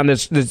shut down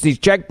these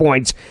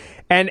checkpoints.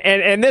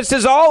 And this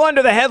is all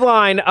under the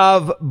headline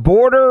of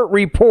Border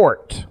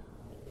Report.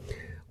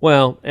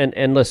 Well,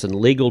 and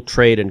listen, legal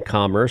trade and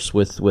commerce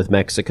with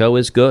Mexico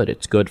is good.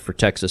 It's good for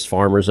Texas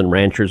farmers and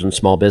ranchers and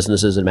small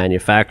businesses and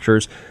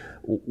manufacturers.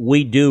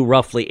 We do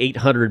roughly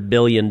 $800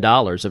 billion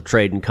of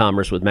trade and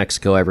commerce with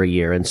Mexico every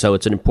year. And so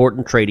it's an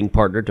important trading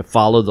partner to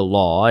follow the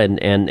law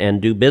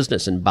and do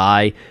business and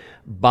buy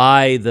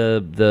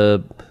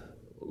the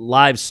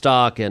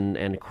livestock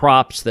and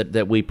crops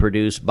that we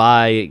produce,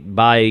 buy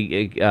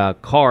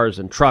cars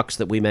and trucks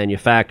that we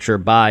manufacture,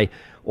 buy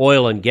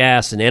oil and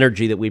gas and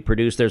energy that we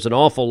produce. There's an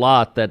awful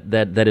lot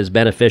that is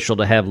beneficial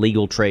to have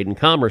legal trade and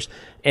commerce.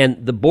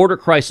 And the border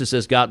crisis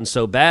has gotten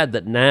so bad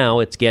that now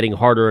it's getting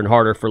harder and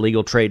harder for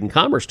legal trade and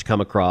commerce to come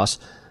across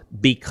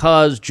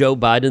because Joe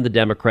Biden and the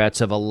Democrats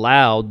have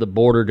allowed the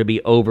border to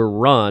be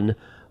overrun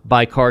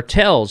by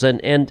cartels.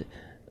 And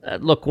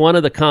look, one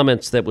of the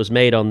comments that was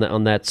made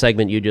on that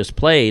segment you just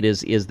played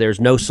is there's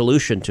no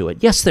solution to it.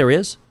 Yes, there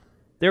is.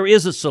 There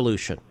is a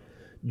solution.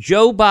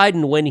 Joe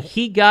Biden, when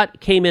he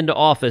came into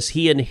office,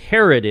 he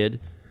inherited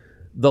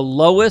the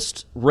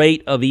lowest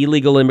rate of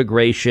illegal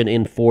immigration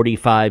in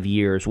 45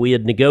 years. We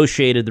had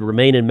negotiated the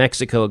Remain in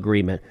Mexico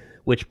agreement,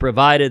 which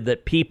provided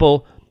that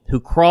people who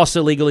cross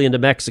illegally into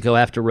Mexico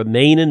have to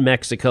remain in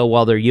Mexico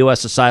while their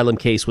U.S. asylum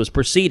case was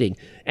proceeding.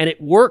 And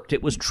it worked.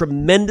 It was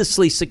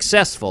tremendously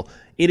successful.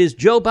 It is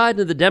Joe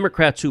Biden and the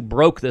Democrats who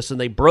broke this, and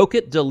they broke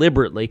it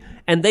deliberately,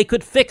 and they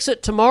could fix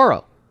it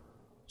tomorrow.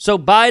 So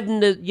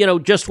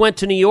Biden, just went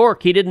to New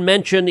York. He didn't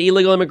mention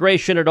illegal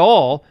immigration at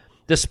all,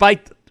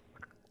 despite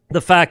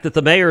the fact that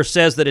the mayor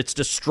says that it's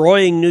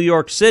destroying New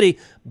York City.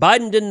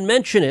 Biden didn't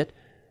mention it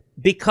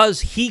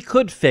because he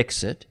could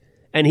fix it,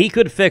 and he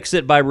could fix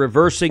it by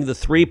reversing the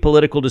 3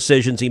 political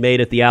decisions he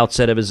made at the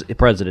outset of his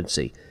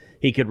presidency.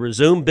 He could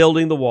resume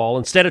building the wall.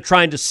 Instead of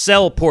trying to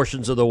sell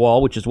portions of the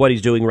wall, which is what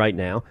he's doing right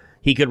now,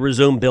 he could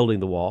resume building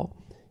the wall.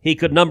 He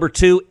could, number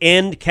 2,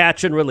 end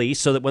catch and release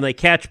so that when they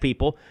catch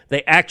people,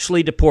 they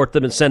actually deport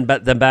them and send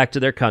them back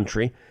to their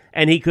country.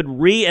 And he could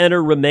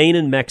re-enter Remain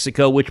in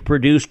Mexico, which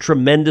produced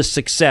tremendous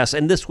success.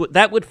 And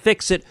that would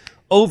fix it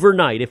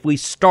overnight. If we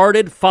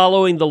started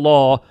following the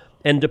law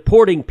and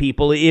deporting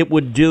people, it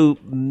would do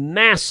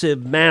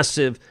massive,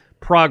 massive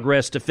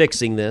progress to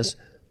fixing this.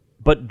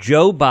 But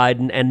Joe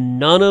Biden and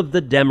none of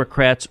the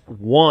Democrats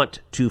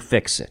want to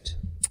fix it.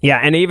 Yeah,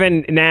 and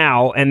even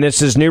now, and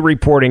this is new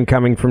reporting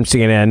coming from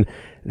CNN,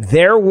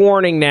 they're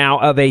warning now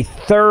of a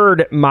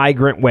 3rd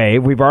migrant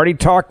wave. We've already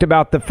talked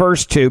about the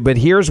first 2, but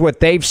here's what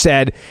they've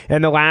said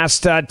in the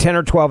last 10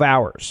 or 12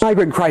 hours.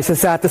 Migrant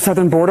crisis at the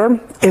southern border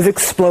is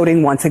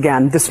exploding once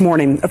again. This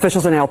morning,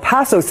 officials in El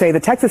Paso say the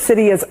Texas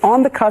city is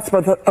on the cusp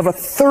of a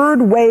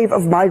 3rd wave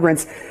of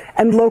migrants,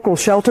 and local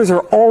shelters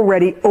are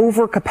already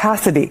over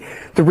capacity.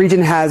 The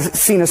region has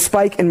seen a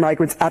spike in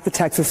migrants at the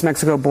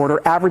Texas-Mexico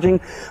border,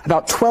 averaging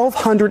about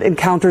 1,200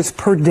 encounters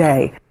per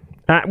day.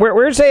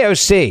 Where's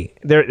AOC?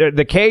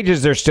 The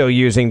cages they're still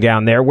using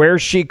down there.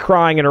 Where's she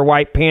crying in her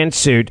white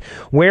pantsuit?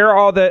 Where are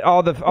all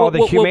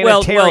the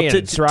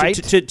humanitarians? Right?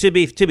 To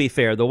be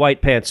fair, the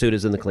white pantsuit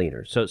is in the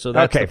cleaner. So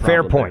that's okay. The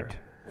Fair point. There.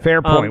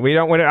 Fair point.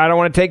 I don't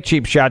want to take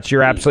cheap shots.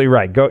 You're absolutely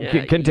right.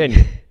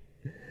 Continue.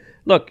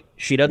 Look,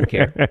 she doesn't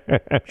care.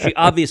 She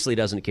obviously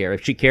doesn't care.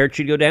 If she cared,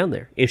 she'd go down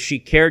there. If she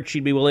cared,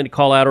 she'd be willing to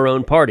call out her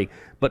own party.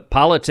 But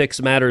politics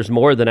matters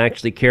more than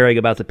actually caring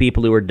about the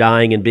people who are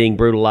dying and being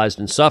brutalized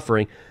and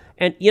suffering.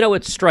 And,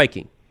 it's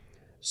striking.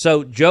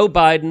 So Joe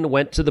Biden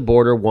went to the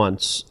border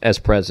once as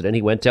president.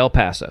 He went to El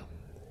Paso.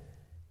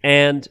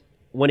 And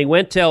when he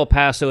went to El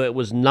Paso, it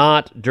was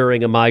not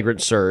during a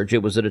migrant surge.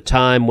 It was at a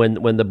time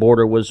when the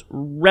border was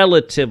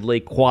relatively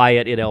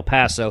quiet in El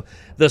Paso.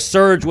 The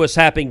surge was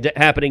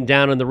happening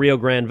down in the Rio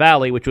Grande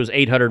Valley, which was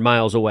 800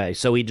 miles away.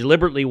 So he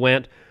deliberately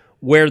went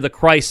where the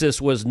crisis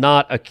was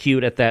not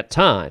acute at that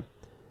time.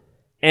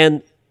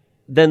 And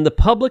then the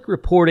public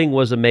reporting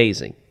was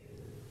amazing,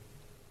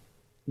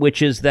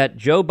 which is that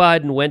Joe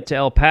Biden went to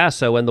El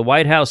Paso and the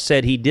White House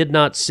said he did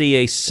not see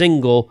a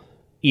single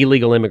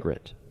illegal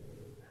immigrant.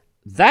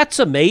 That's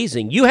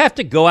amazing. You have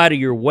to go out of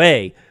your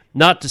way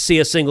not to see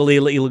a single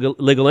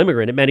illegal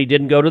immigrant. It meant he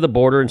didn't go to the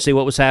border and see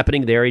what was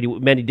happening there. It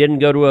meant he didn't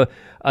go to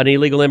an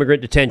illegal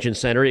immigrant detention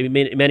center. It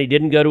meant he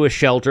didn't go to a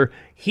shelter.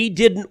 He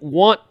didn't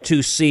want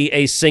to see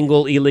a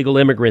single illegal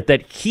immigrant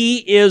that he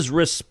is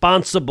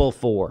responsible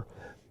for.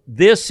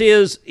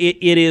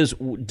 It is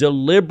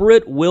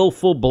deliberate,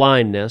 willful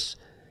blindness.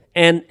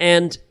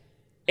 And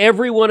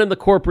everyone in the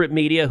corporate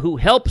media who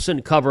helps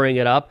in covering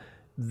it up,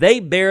 they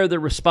bear the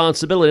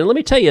responsibility. And let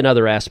me tell you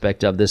another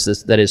aspect of this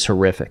that is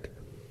horrific,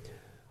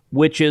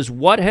 which is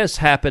what has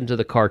happened to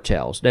the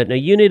cartels. Now,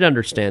 you need to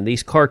understand,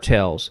 these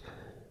cartels,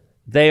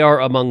 they are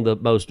among the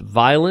most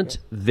violent,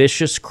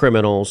 vicious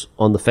criminals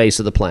on the face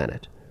of the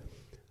planet.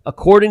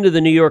 According to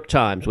the New York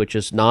Times, which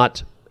is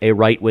not a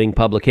right-wing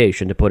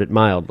publication, to put it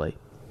mildly,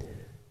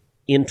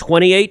 in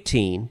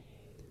 2018,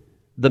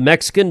 the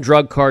Mexican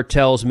drug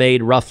cartels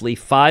made roughly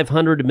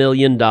 $500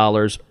 million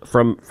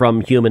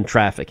from human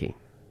trafficking.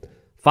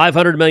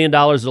 $500 million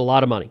is a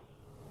lot of money.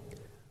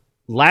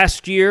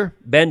 Last year,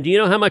 Ben, do you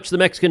know how much the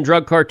Mexican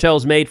drug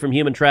cartels made from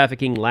human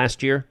trafficking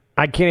last year?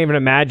 I can't even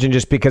imagine,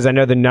 just because I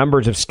know the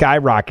numbers have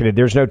skyrocketed.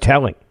 There's no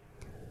telling.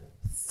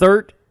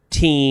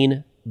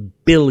 $13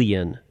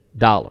 billion.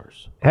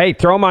 Hey,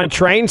 throw them on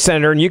Train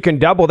Center and you can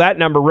double that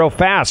number real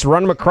fast.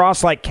 Run them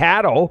across like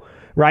cattle,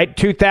 right?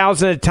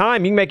 2,000 at a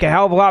time. You can make a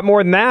hell of a lot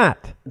more than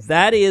that.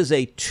 That is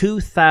a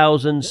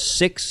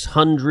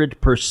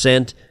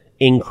 2,600%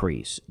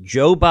 increase.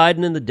 Joe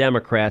Biden and the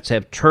Democrats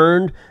have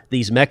turned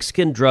these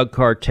Mexican drug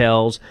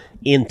cartels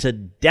into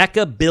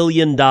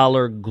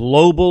deca-billion-dollar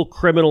global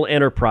criminal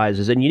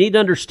enterprises. And you need to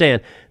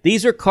understand,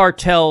 these are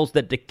cartels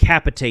that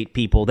decapitate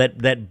people,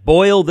 that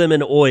boil them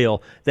in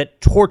oil,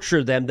 that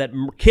torture them, that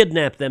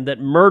kidnap them,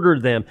 that murder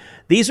them.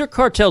 These are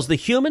cartels. The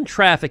human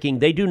trafficking,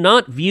 they do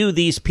not view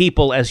these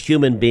people as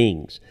human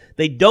beings.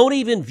 They don't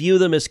even view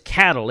them as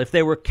cattle. If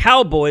they were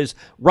cowboys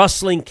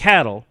rustling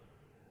cattle,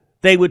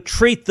 they would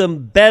treat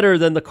them better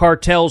than the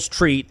cartels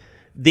treat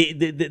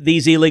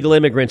these illegal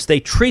immigrants. They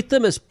treat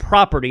them as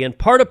property, and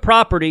part of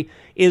property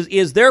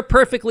is they're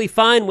perfectly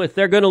fine with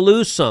they're going to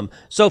lose some.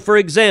 So, for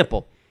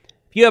example,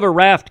 if you have a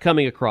raft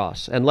coming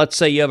across, and let's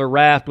say you have a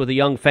raft with a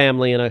young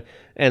family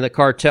and the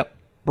cartel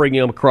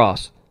bringing them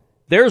across,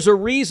 There's a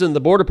reason the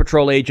Border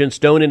Patrol agents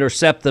don't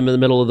intercept them in the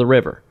middle of the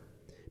river.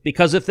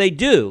 Because if they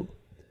do,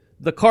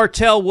 the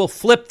cartel will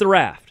flip the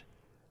raft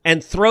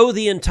and throw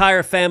the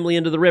entire family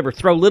into the river,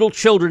 throw little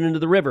children into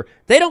the river.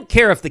 They don't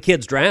care if the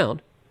kids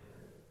drown.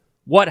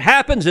 What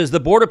happens is the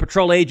Border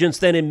Patrol agents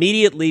then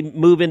immediately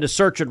move into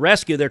search and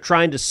rescue. They're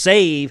trying to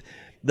save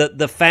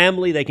the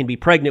family. They can be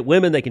pregnant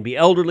women. They can be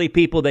elderly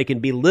people. They can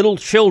be little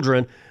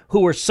children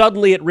who are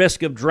suddenly at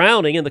risk of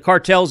drowning, and the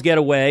cartels get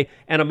away,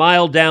 and a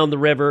mile down the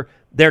river,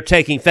 they're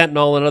taking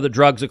fentanyl and other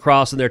drugs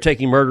across, and they're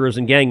taking murderers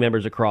and gang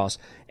members across.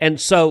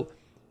 And so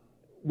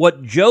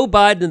what Joe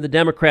Biden and the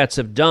Democrats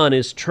have done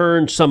is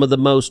turn some of the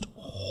most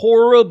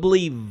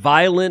horribly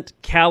violent,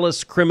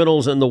 callous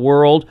criminals in the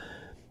world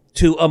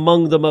to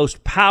among the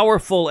most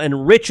powerful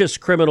and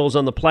richest criminals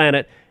on the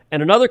planet.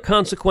 And another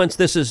consequence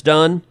this has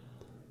done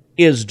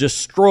is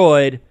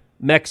destroyed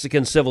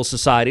Mexican civil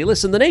society.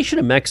 Listen, the nation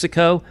of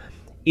Mexico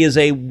is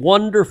a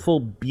wonderful,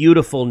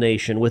 beautiful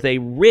nation with a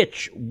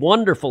rich,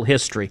 wonderful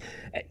history.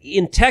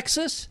 In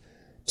Texas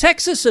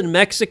and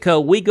Mexico,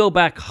 we go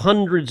back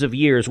hundreds of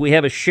years. We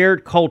have a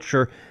shared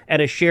culture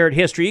and a shared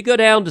history. You go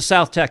down to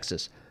South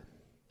Texas.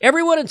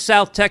 Everyone in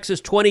South Texas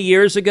 20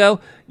 years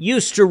ago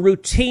used to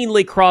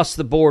routinely cross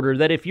the border,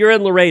 that if you're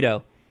in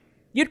Laredo,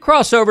 you'd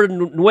cross over to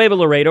Nuevo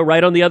Laredo,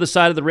 right on the other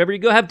side of the river.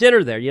 You'd go have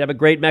dinner there. You'd have a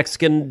great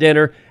Mexican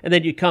dinner, and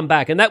then you'd come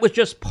back. And that was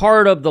just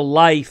part of the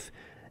life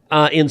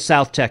in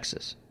South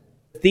Texas.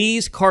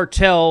 These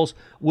cartels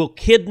will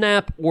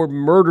kidnap or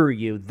murder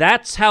you.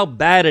 That's how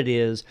bad it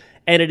is,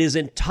 and it is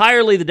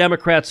entirely the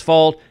Democrats'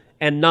 fault,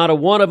 and not a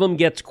one of them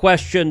gets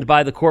questioned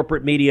by the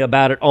corporate media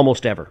about it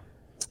almost ever.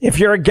 If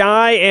you're a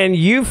guy and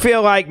you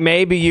feel like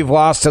maybe you've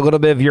lost a little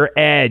bit of your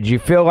edge, you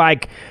feel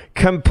like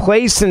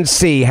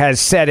complacency has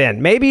set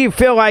in, maybe you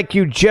feel like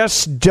you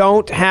just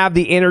don't have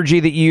the energy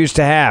that you used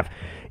to have,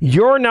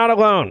 you're not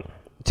alone.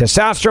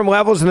 Testosterone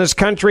levels in this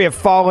country have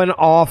fallen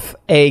off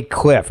a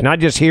cliff, not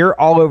just here,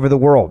 all over the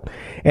world.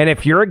 And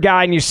if you're a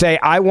guy and you say,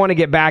 I want to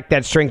get back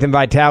that strength and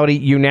vitality,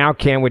 you now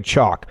can with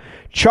Chalk.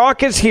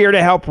 Chalk is here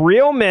to help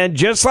real men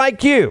just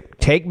like you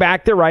take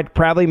back their right to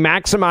proudly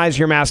maximize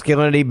your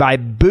masculinity by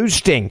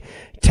boosting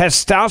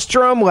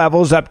testosterone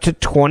levels up to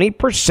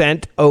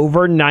 20%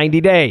 over 90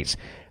 days.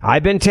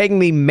 I've been taking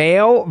the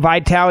Male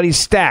Vitality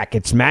Stack.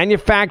 It's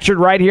manufactured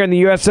right here in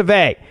the US of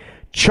A.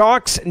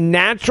 Chalk's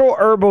natural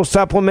herbal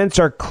supplements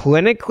are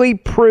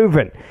clinically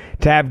proven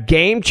to have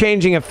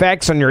game-changing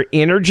effects on your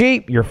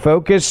energy, your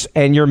focus,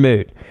 and your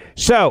mood.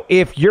 So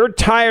if you're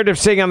tired of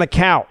sitting on the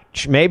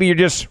couch, maybe you're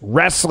just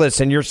restless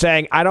and you're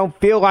saying, I don't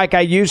feel like I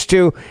used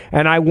to,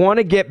 and I want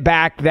to get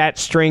back that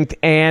strength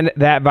and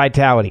that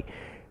vitality,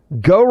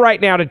 go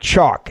right now to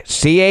Chalk,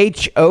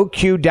 CHOQ.com.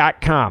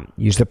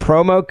 Use the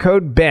promo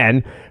code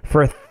BEN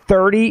for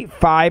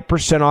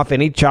 35% off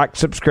any Chalk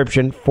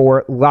subscription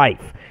for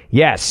life.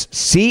 Yes,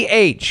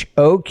 CHOQ.com.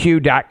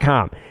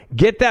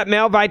 Get that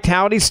Male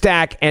Vitality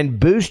Stack and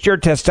boost your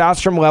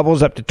testosterone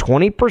levels up to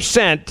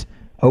 20%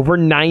 over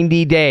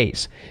 90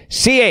 days.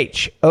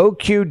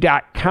 CHOQ.com.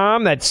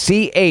 That's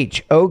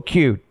CHOQ.com.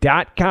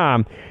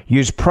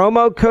 Use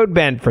promo code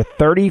BEN for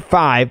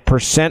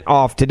 35%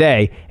 off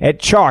today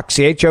at Chalk,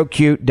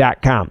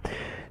 CHOQ.com.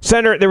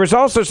 Senator, there was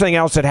also something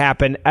else that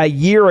happened a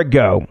year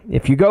ago.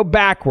 If you go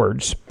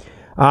backwards,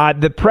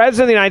 the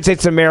President of the United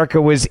States of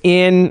America was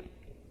in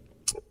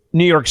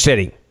New York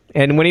City.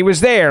 And when he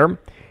was there,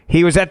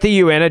 he was at the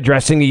UN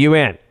addressing the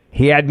UN.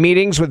 He had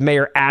meetings with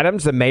Mayor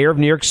Adams, the mayor of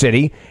New York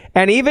City,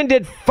 and even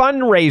did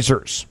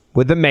fundraisers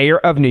with the mayor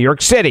of New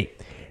York City.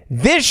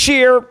 This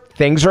year,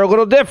 things are a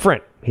little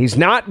different. He's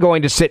not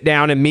going to sit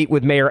down and meet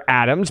with Mayor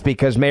Adams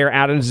because Mayor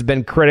Adams has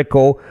been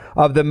critical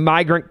of the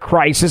migrant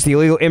crisis, the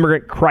illegal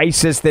immigrant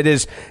crisis that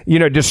is,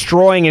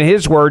 destroying, in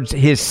his words,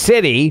 his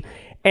city.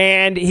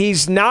 And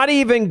he's not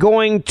even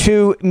going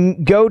to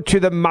go to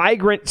the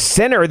migrant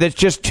center that's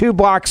just 2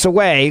 blocks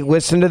away.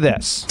 Listen to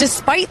this.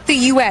 Despite the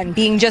UN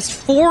being just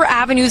 4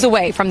 avenues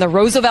away from the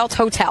Roosevelt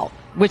Hotel,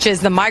 which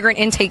is the migrant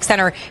intake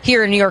center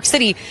here in New York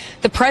City,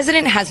 the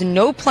president has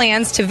no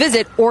plans to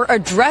visit or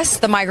address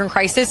the migrant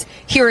crisis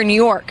here in New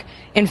York.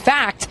 In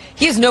fact,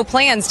 he has no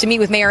plans to meet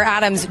with Mayor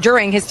Adams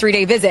during his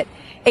 3-day visit,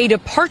 a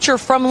departure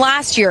from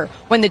last year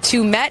when the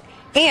two met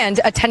and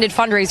attended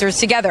fundraisers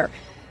together.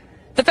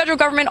 The federal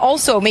government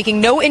also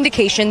making no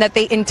indication that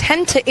they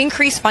intend to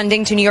increase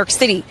funding to New York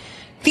City.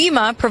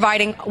 FEMA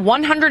providing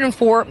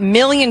 $104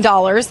 million.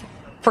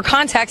 For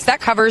context, that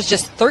covers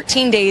just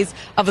 13 days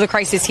of the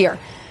crisis here.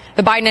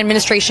 The Biden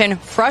administration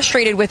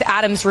frustrated with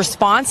Adams'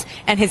 response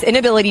and his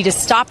inability to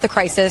stop the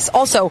crisis,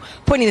 also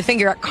pointing the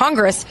finger at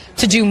Congress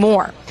to do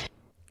more.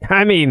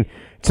 I mean,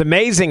 it's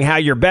amazing how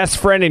your best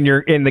friend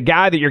and the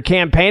guy that you're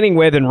campaigning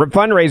with and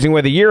fundraising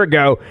with a year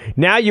ago,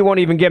 now you won't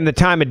even give him the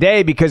time of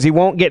day because he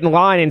won't get in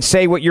line and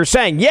say what you're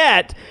saying.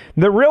 Yet,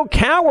 the real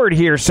coward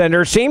here,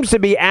 Senator, seems to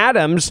be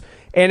Adams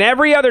and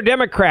every other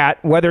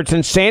Democrat, whether it's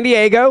in San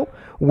Diego,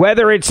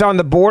 whether it's on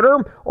the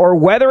border, or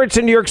whether it's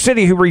in New York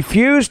City, who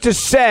refuse to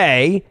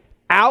say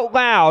out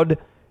loud,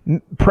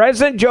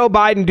 President Joe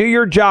Biden, do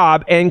your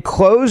job and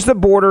close the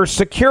border,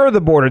 secure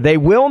the border. They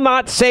will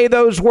not say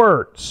those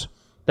words.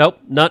 Nope,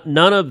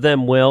 none of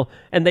them will.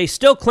 And they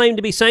still claim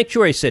to be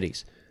sanctuary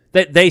cities.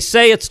 They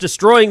say it's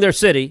destroying their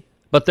city,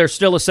 but they're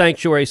still a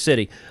sanctuary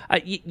city.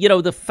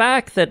 The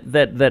fact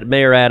that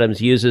Mayor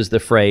Adams uses the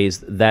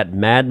phrase "that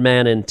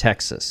madman in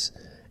Texas"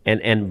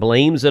 and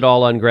blames it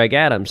all on Greg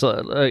Adams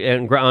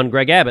and on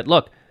Greg Abbott.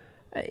 Look,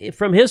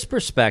 from his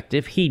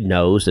perspective, he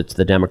knows it's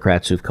the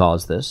Democrats who've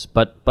caused this,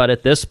 but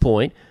at this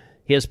point,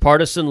 his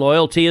partisan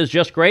loyalty is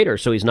just greater,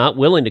 so he's not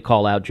willing to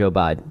call out Joe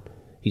Biden.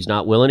 He's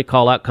not willing to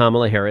call out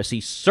Kamala Harris.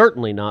 He's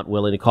certainly not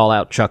willing to call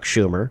out Chuck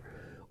Schumer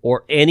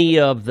or any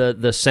of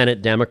the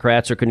Senate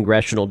Democrats or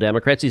congressional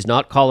Democrats. He's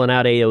not calling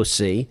out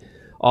AOC,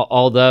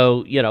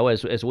 although,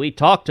 as we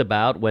talked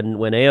about, when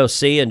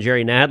AOC and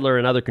Jerry Nadler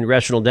and other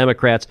congressional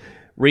Democrats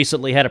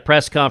recently had a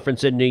press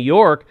conference in New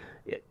York,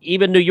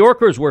 even New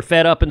Yorkers were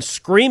fed up and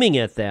screaming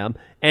at them.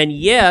 And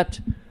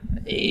yet,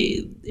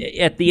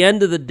 at the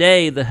end of the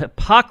day, the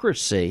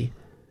hypocrisy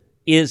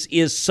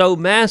is so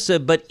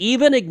massive, but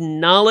even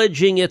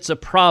acknowledging it's a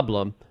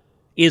problem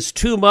is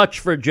too much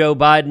for Joe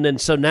Biden. And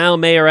so now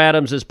Mayor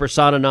Adams is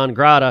persona non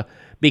grata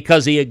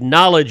because he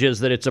acknowledges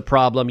that it's a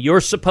problem.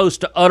 You're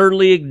supposed to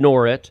utterly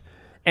ignore it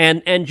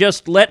and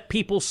just let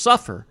people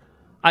suffer.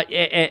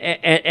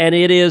 And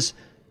it is,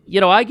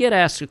 I get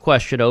asked a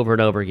question over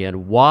and over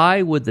again,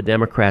 why would the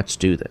Democrats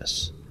do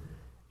this?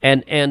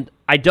 And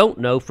I don't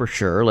know for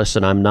sure.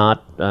 Listen, I'm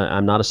not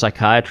a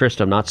psychiatrist.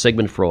 I'm not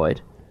Sigmund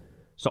Freud.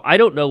 So I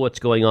don't know what's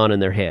going on in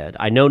their head.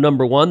 I know,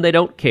 number one, they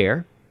don't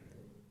care.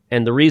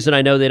 And the reason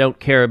I know they don't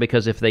care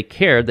because if they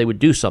cared, they would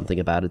do something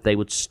about it. They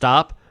would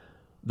stop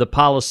the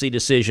policy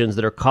decisions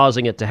that are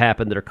causing it to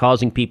happen, that are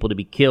causing people to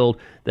be killed,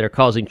 that are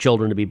causing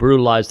children to be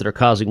brutalized, that are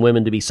causing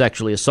women to be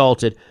sexually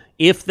assaulted.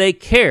 If they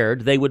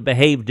cared, they would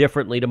behave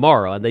differently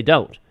tomorrow, and they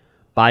don't.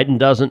 Biden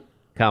doesn't.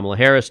 Kamala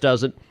Harris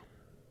doesn't.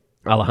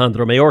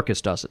 Alejandro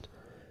Mayorkas doesn't.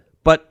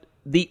 But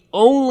the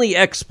only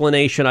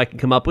explanation I can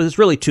come up with is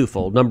really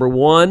twofold. Number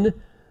one,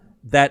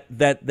 that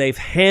they've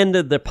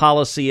handed the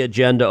policy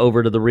agenda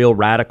over to the real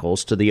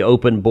radicals, to the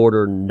open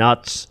border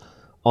nuts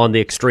on the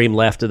extreme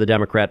left of the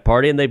Democrat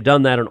Party, and they've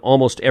done that on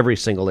almost every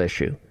single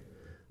issue.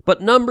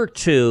 But number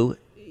two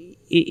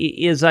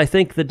is I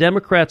think the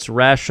Democrats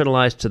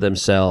rationalize to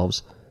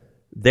themselves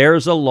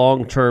there's a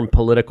long-term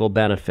political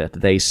benefit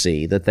they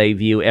see, that they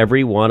view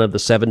every one of the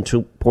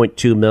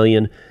 7.2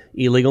 million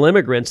illegal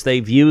immigrants, they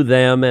view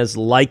them as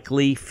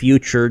likely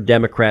future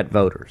Democrat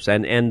voters.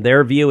 And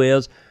their view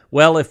is,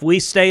 well, if we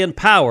stay in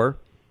power,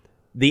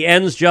 the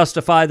ends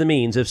justify the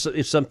means.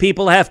 If some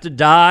people have to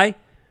die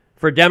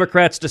for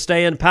Democrats to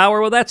stay in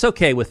power, well, that's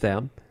okay with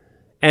them.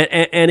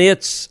 And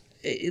it's,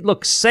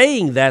 look,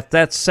 saying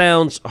that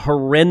sounds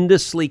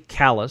horrendously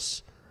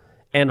callous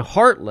and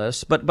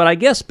heartless. But I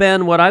guess,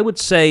 Ben, what I would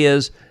say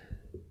is,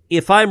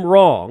 if I'm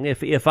wrong,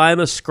 if I'm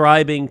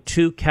ascribing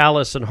too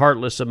callous and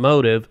heartless a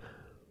motive,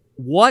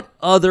 what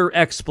other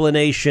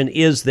explanation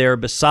is there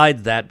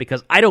besides that?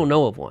 Because I don't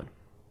know of one.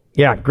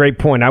 Yeah, great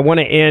point. I want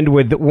to end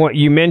with what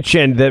you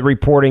mentioned, the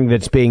reporting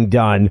that's being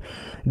done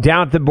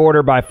down at the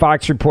border by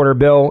Fox reporter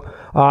Bill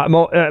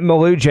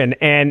Melugin.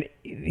 And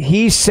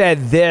he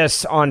said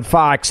this on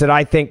Fox that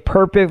I think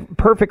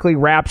perfectly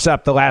wraps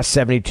up the last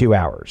 72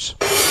 hours.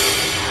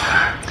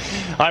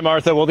 Hi,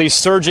 Martha. Well, these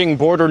surging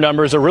border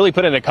numbers are really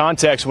put into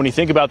context when you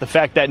think about the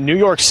fact that New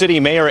York City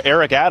Mayor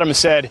Eric Adams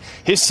said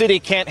his city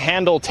can't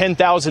handle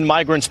 10,000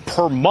 migrants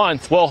per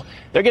month. Well,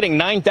 they're getting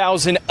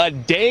 9,000 a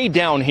day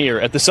down here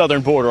at the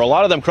southern border. A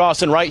lot of them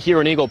crossing right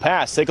here in Eagle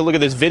Pass. Take a look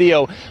at this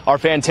video our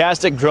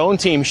fantastic drone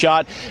team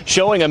shot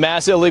showing a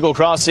mass illegal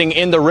crossing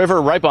in the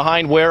river right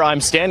behind where I'm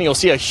standing. You'll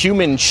see a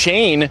human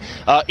chain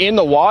in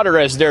the water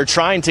as they're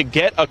trying to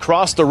get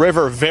across the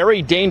river.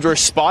 Very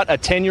dangerous spot. A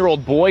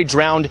 10-year-old boy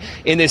drowned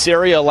in this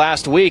area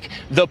last week.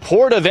 The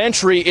port of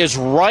entry is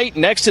right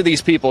next to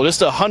these people,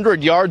 just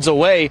 100 yards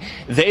away.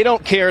 They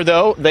don't care,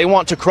 though. They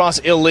want to cross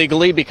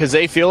illegally because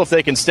they feel if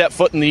they can step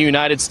foot in the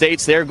United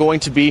States, they're going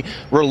to be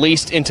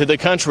released into the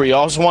country. I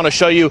also want to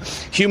show you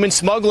human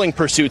smuggling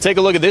pursuit. Take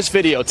a look at this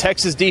video.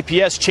 Texas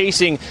DPS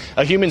chasing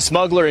a human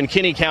smuggler in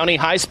Kinney County.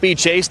 High-speed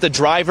chase. The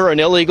driver, an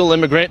illegal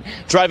immigrant,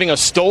 driving a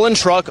stolen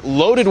truck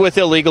loaded with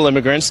illegal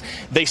immigrants.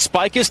 They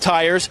spike his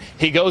tires.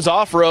 He goes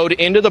off-road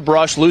into the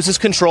brush, loses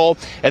control,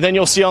 and then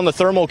you'll see on the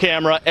thermal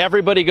camera,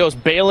 everybody goes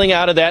bailing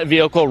out of that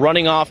vehicle,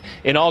 running off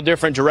in all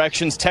different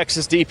directions.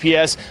 Texas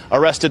DPS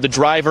arrested the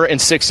driver and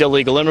 6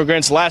 illegal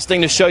immigrants. Last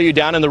thing to show you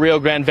down in the Rio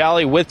Grande Valley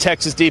with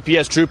Texas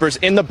DPS troopers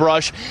in the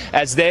brush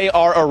as they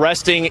are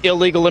arresting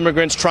illegal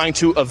immigrants trying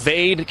to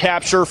evade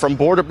capture from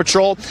Border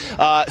Patrol.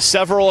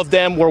 Several of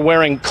them were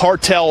wearing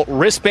cartel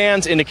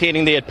wristbands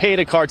indicating they had paid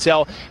a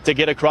cartel to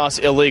get across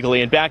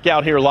illegally. And back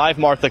out here live,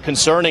 Martha,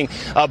 concerning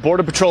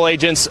Border Patrol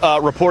agents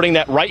reporting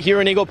that right here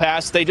in Eagle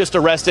Pass, they just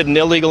arrested an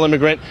illegal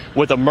immigrant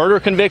with a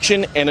murder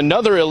conviction and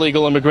another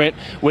illegal immigrant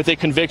with a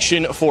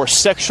conviction for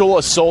sexual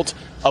assault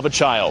of a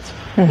child.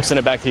 We'll send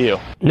it back to you.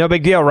 No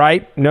big deal,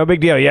 right? No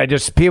big deal. Yeah,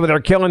 just people that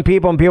are killing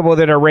people and people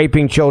that are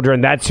raping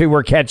children. That's who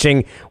we're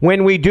catching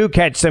when we do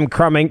catch them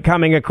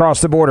coming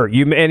across the border.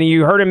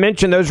 You heard him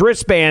mention those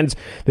wristbands,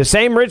 the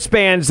same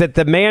wristbands that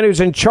the man who's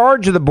in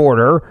charge of the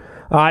border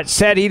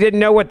said he didn't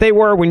know what they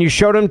were when you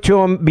showed them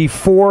to him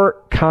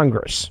before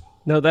Congress.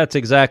 No, that's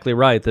exactly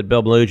right, that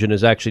Bill Melugin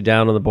is actually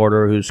down on the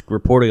border who's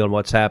reporting on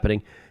what's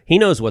happening. He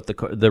knows what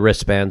the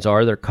wristbands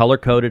are. They're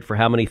color-coded for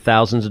how many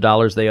thousands of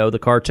dollars they owe the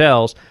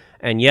cartels,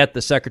 and yet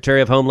the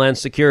Secretary of Homeland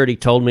Security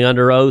told me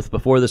under oath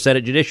before the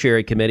Senate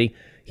Judiciary Committee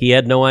he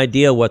had no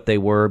idea what they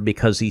were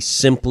because he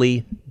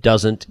simply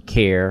doesn't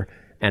care,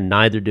 and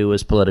neither do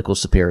his political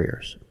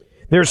superiors.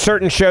 There's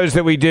certain shows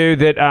that we do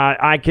that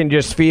I can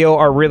just feel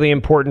are really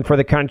important for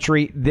the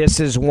country. This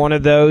is one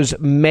of those.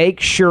 Make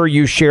sure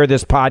you share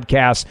this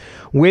podcast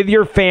with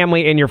your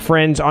family and your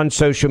friends on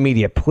social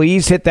media.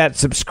 Please hit that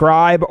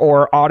subscribe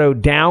or auto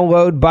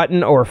download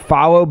button or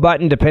follow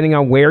button, depending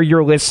on where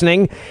you're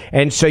listening,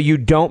 and so you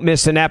don't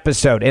miss an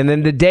episode. And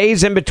then the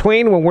days in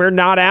between when we're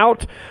not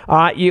out,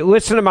 you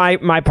listen to my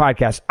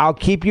podcast. I'll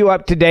keep you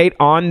up to date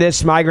on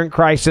this migrant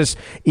crisis,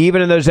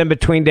 even in those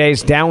in-between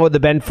days. Download the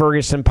Ben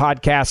Ferguson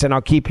podcast, and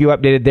I'll keep you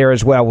updated there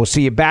as well. We'll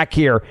see you back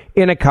here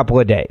in a couple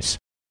of days.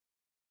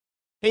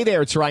 Hey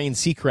there, it's Ryan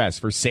Seacrest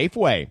for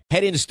Safeway.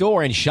 Head in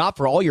store and shop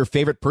for all your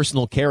favorite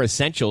personal care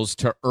essentials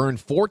to earn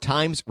 4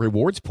 times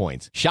rewards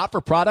points. Shop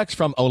for products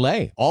from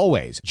Olay,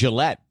 Always,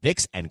 Gillette,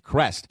 Vicks, and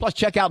Crest. Plus,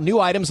 check out new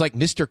items like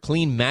Mr.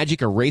 Clean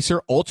Magic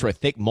Eraser Ultra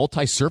Thick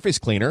Multi-Surface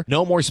Cleaner.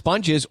 No more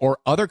sponges or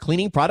other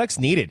cleaning products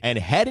needed. And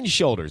Head &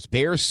 Shoulders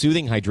Bare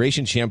Soothing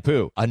Hydration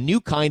Shampoo, a new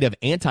kind of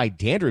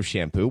anti-dandruff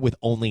shampoo with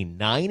only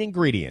 9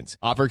 ingredients.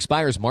 Offer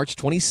expires March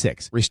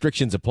 26.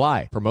 Restrictions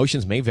apply.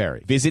 Promotions may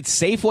vary. Visit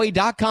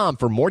Safeway.com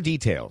for more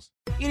details.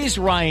 It is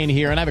Ryan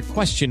here, and I have a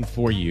question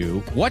for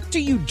you. What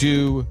do you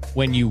do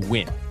when you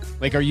win?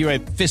 Like, are you a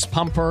fist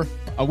pumper,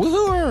 a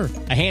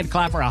woohooer, a hand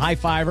clapper, a high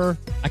fiver?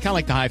 I kind of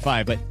like the high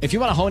five, but if you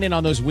want to hone in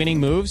on those winning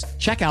moves,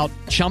 check out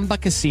Chumba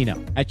Casino.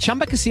 At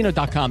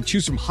ChumbaCasino.com,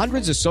 choose from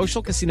hundreds of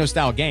social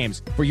casino-style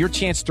games for your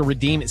chance to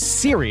redeem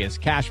serious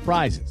cash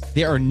prizes.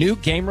 There are new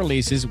game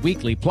releases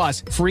weekly,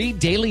 plus free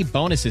daily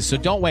bonuses, so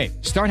don't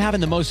wait. Start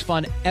having the most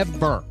fun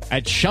ever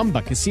at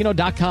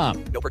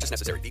ChumbaCasino.com. No purchase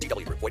necessary.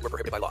 VGW. Void where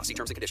prohibited by law. See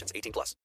terms and conditions. 18+.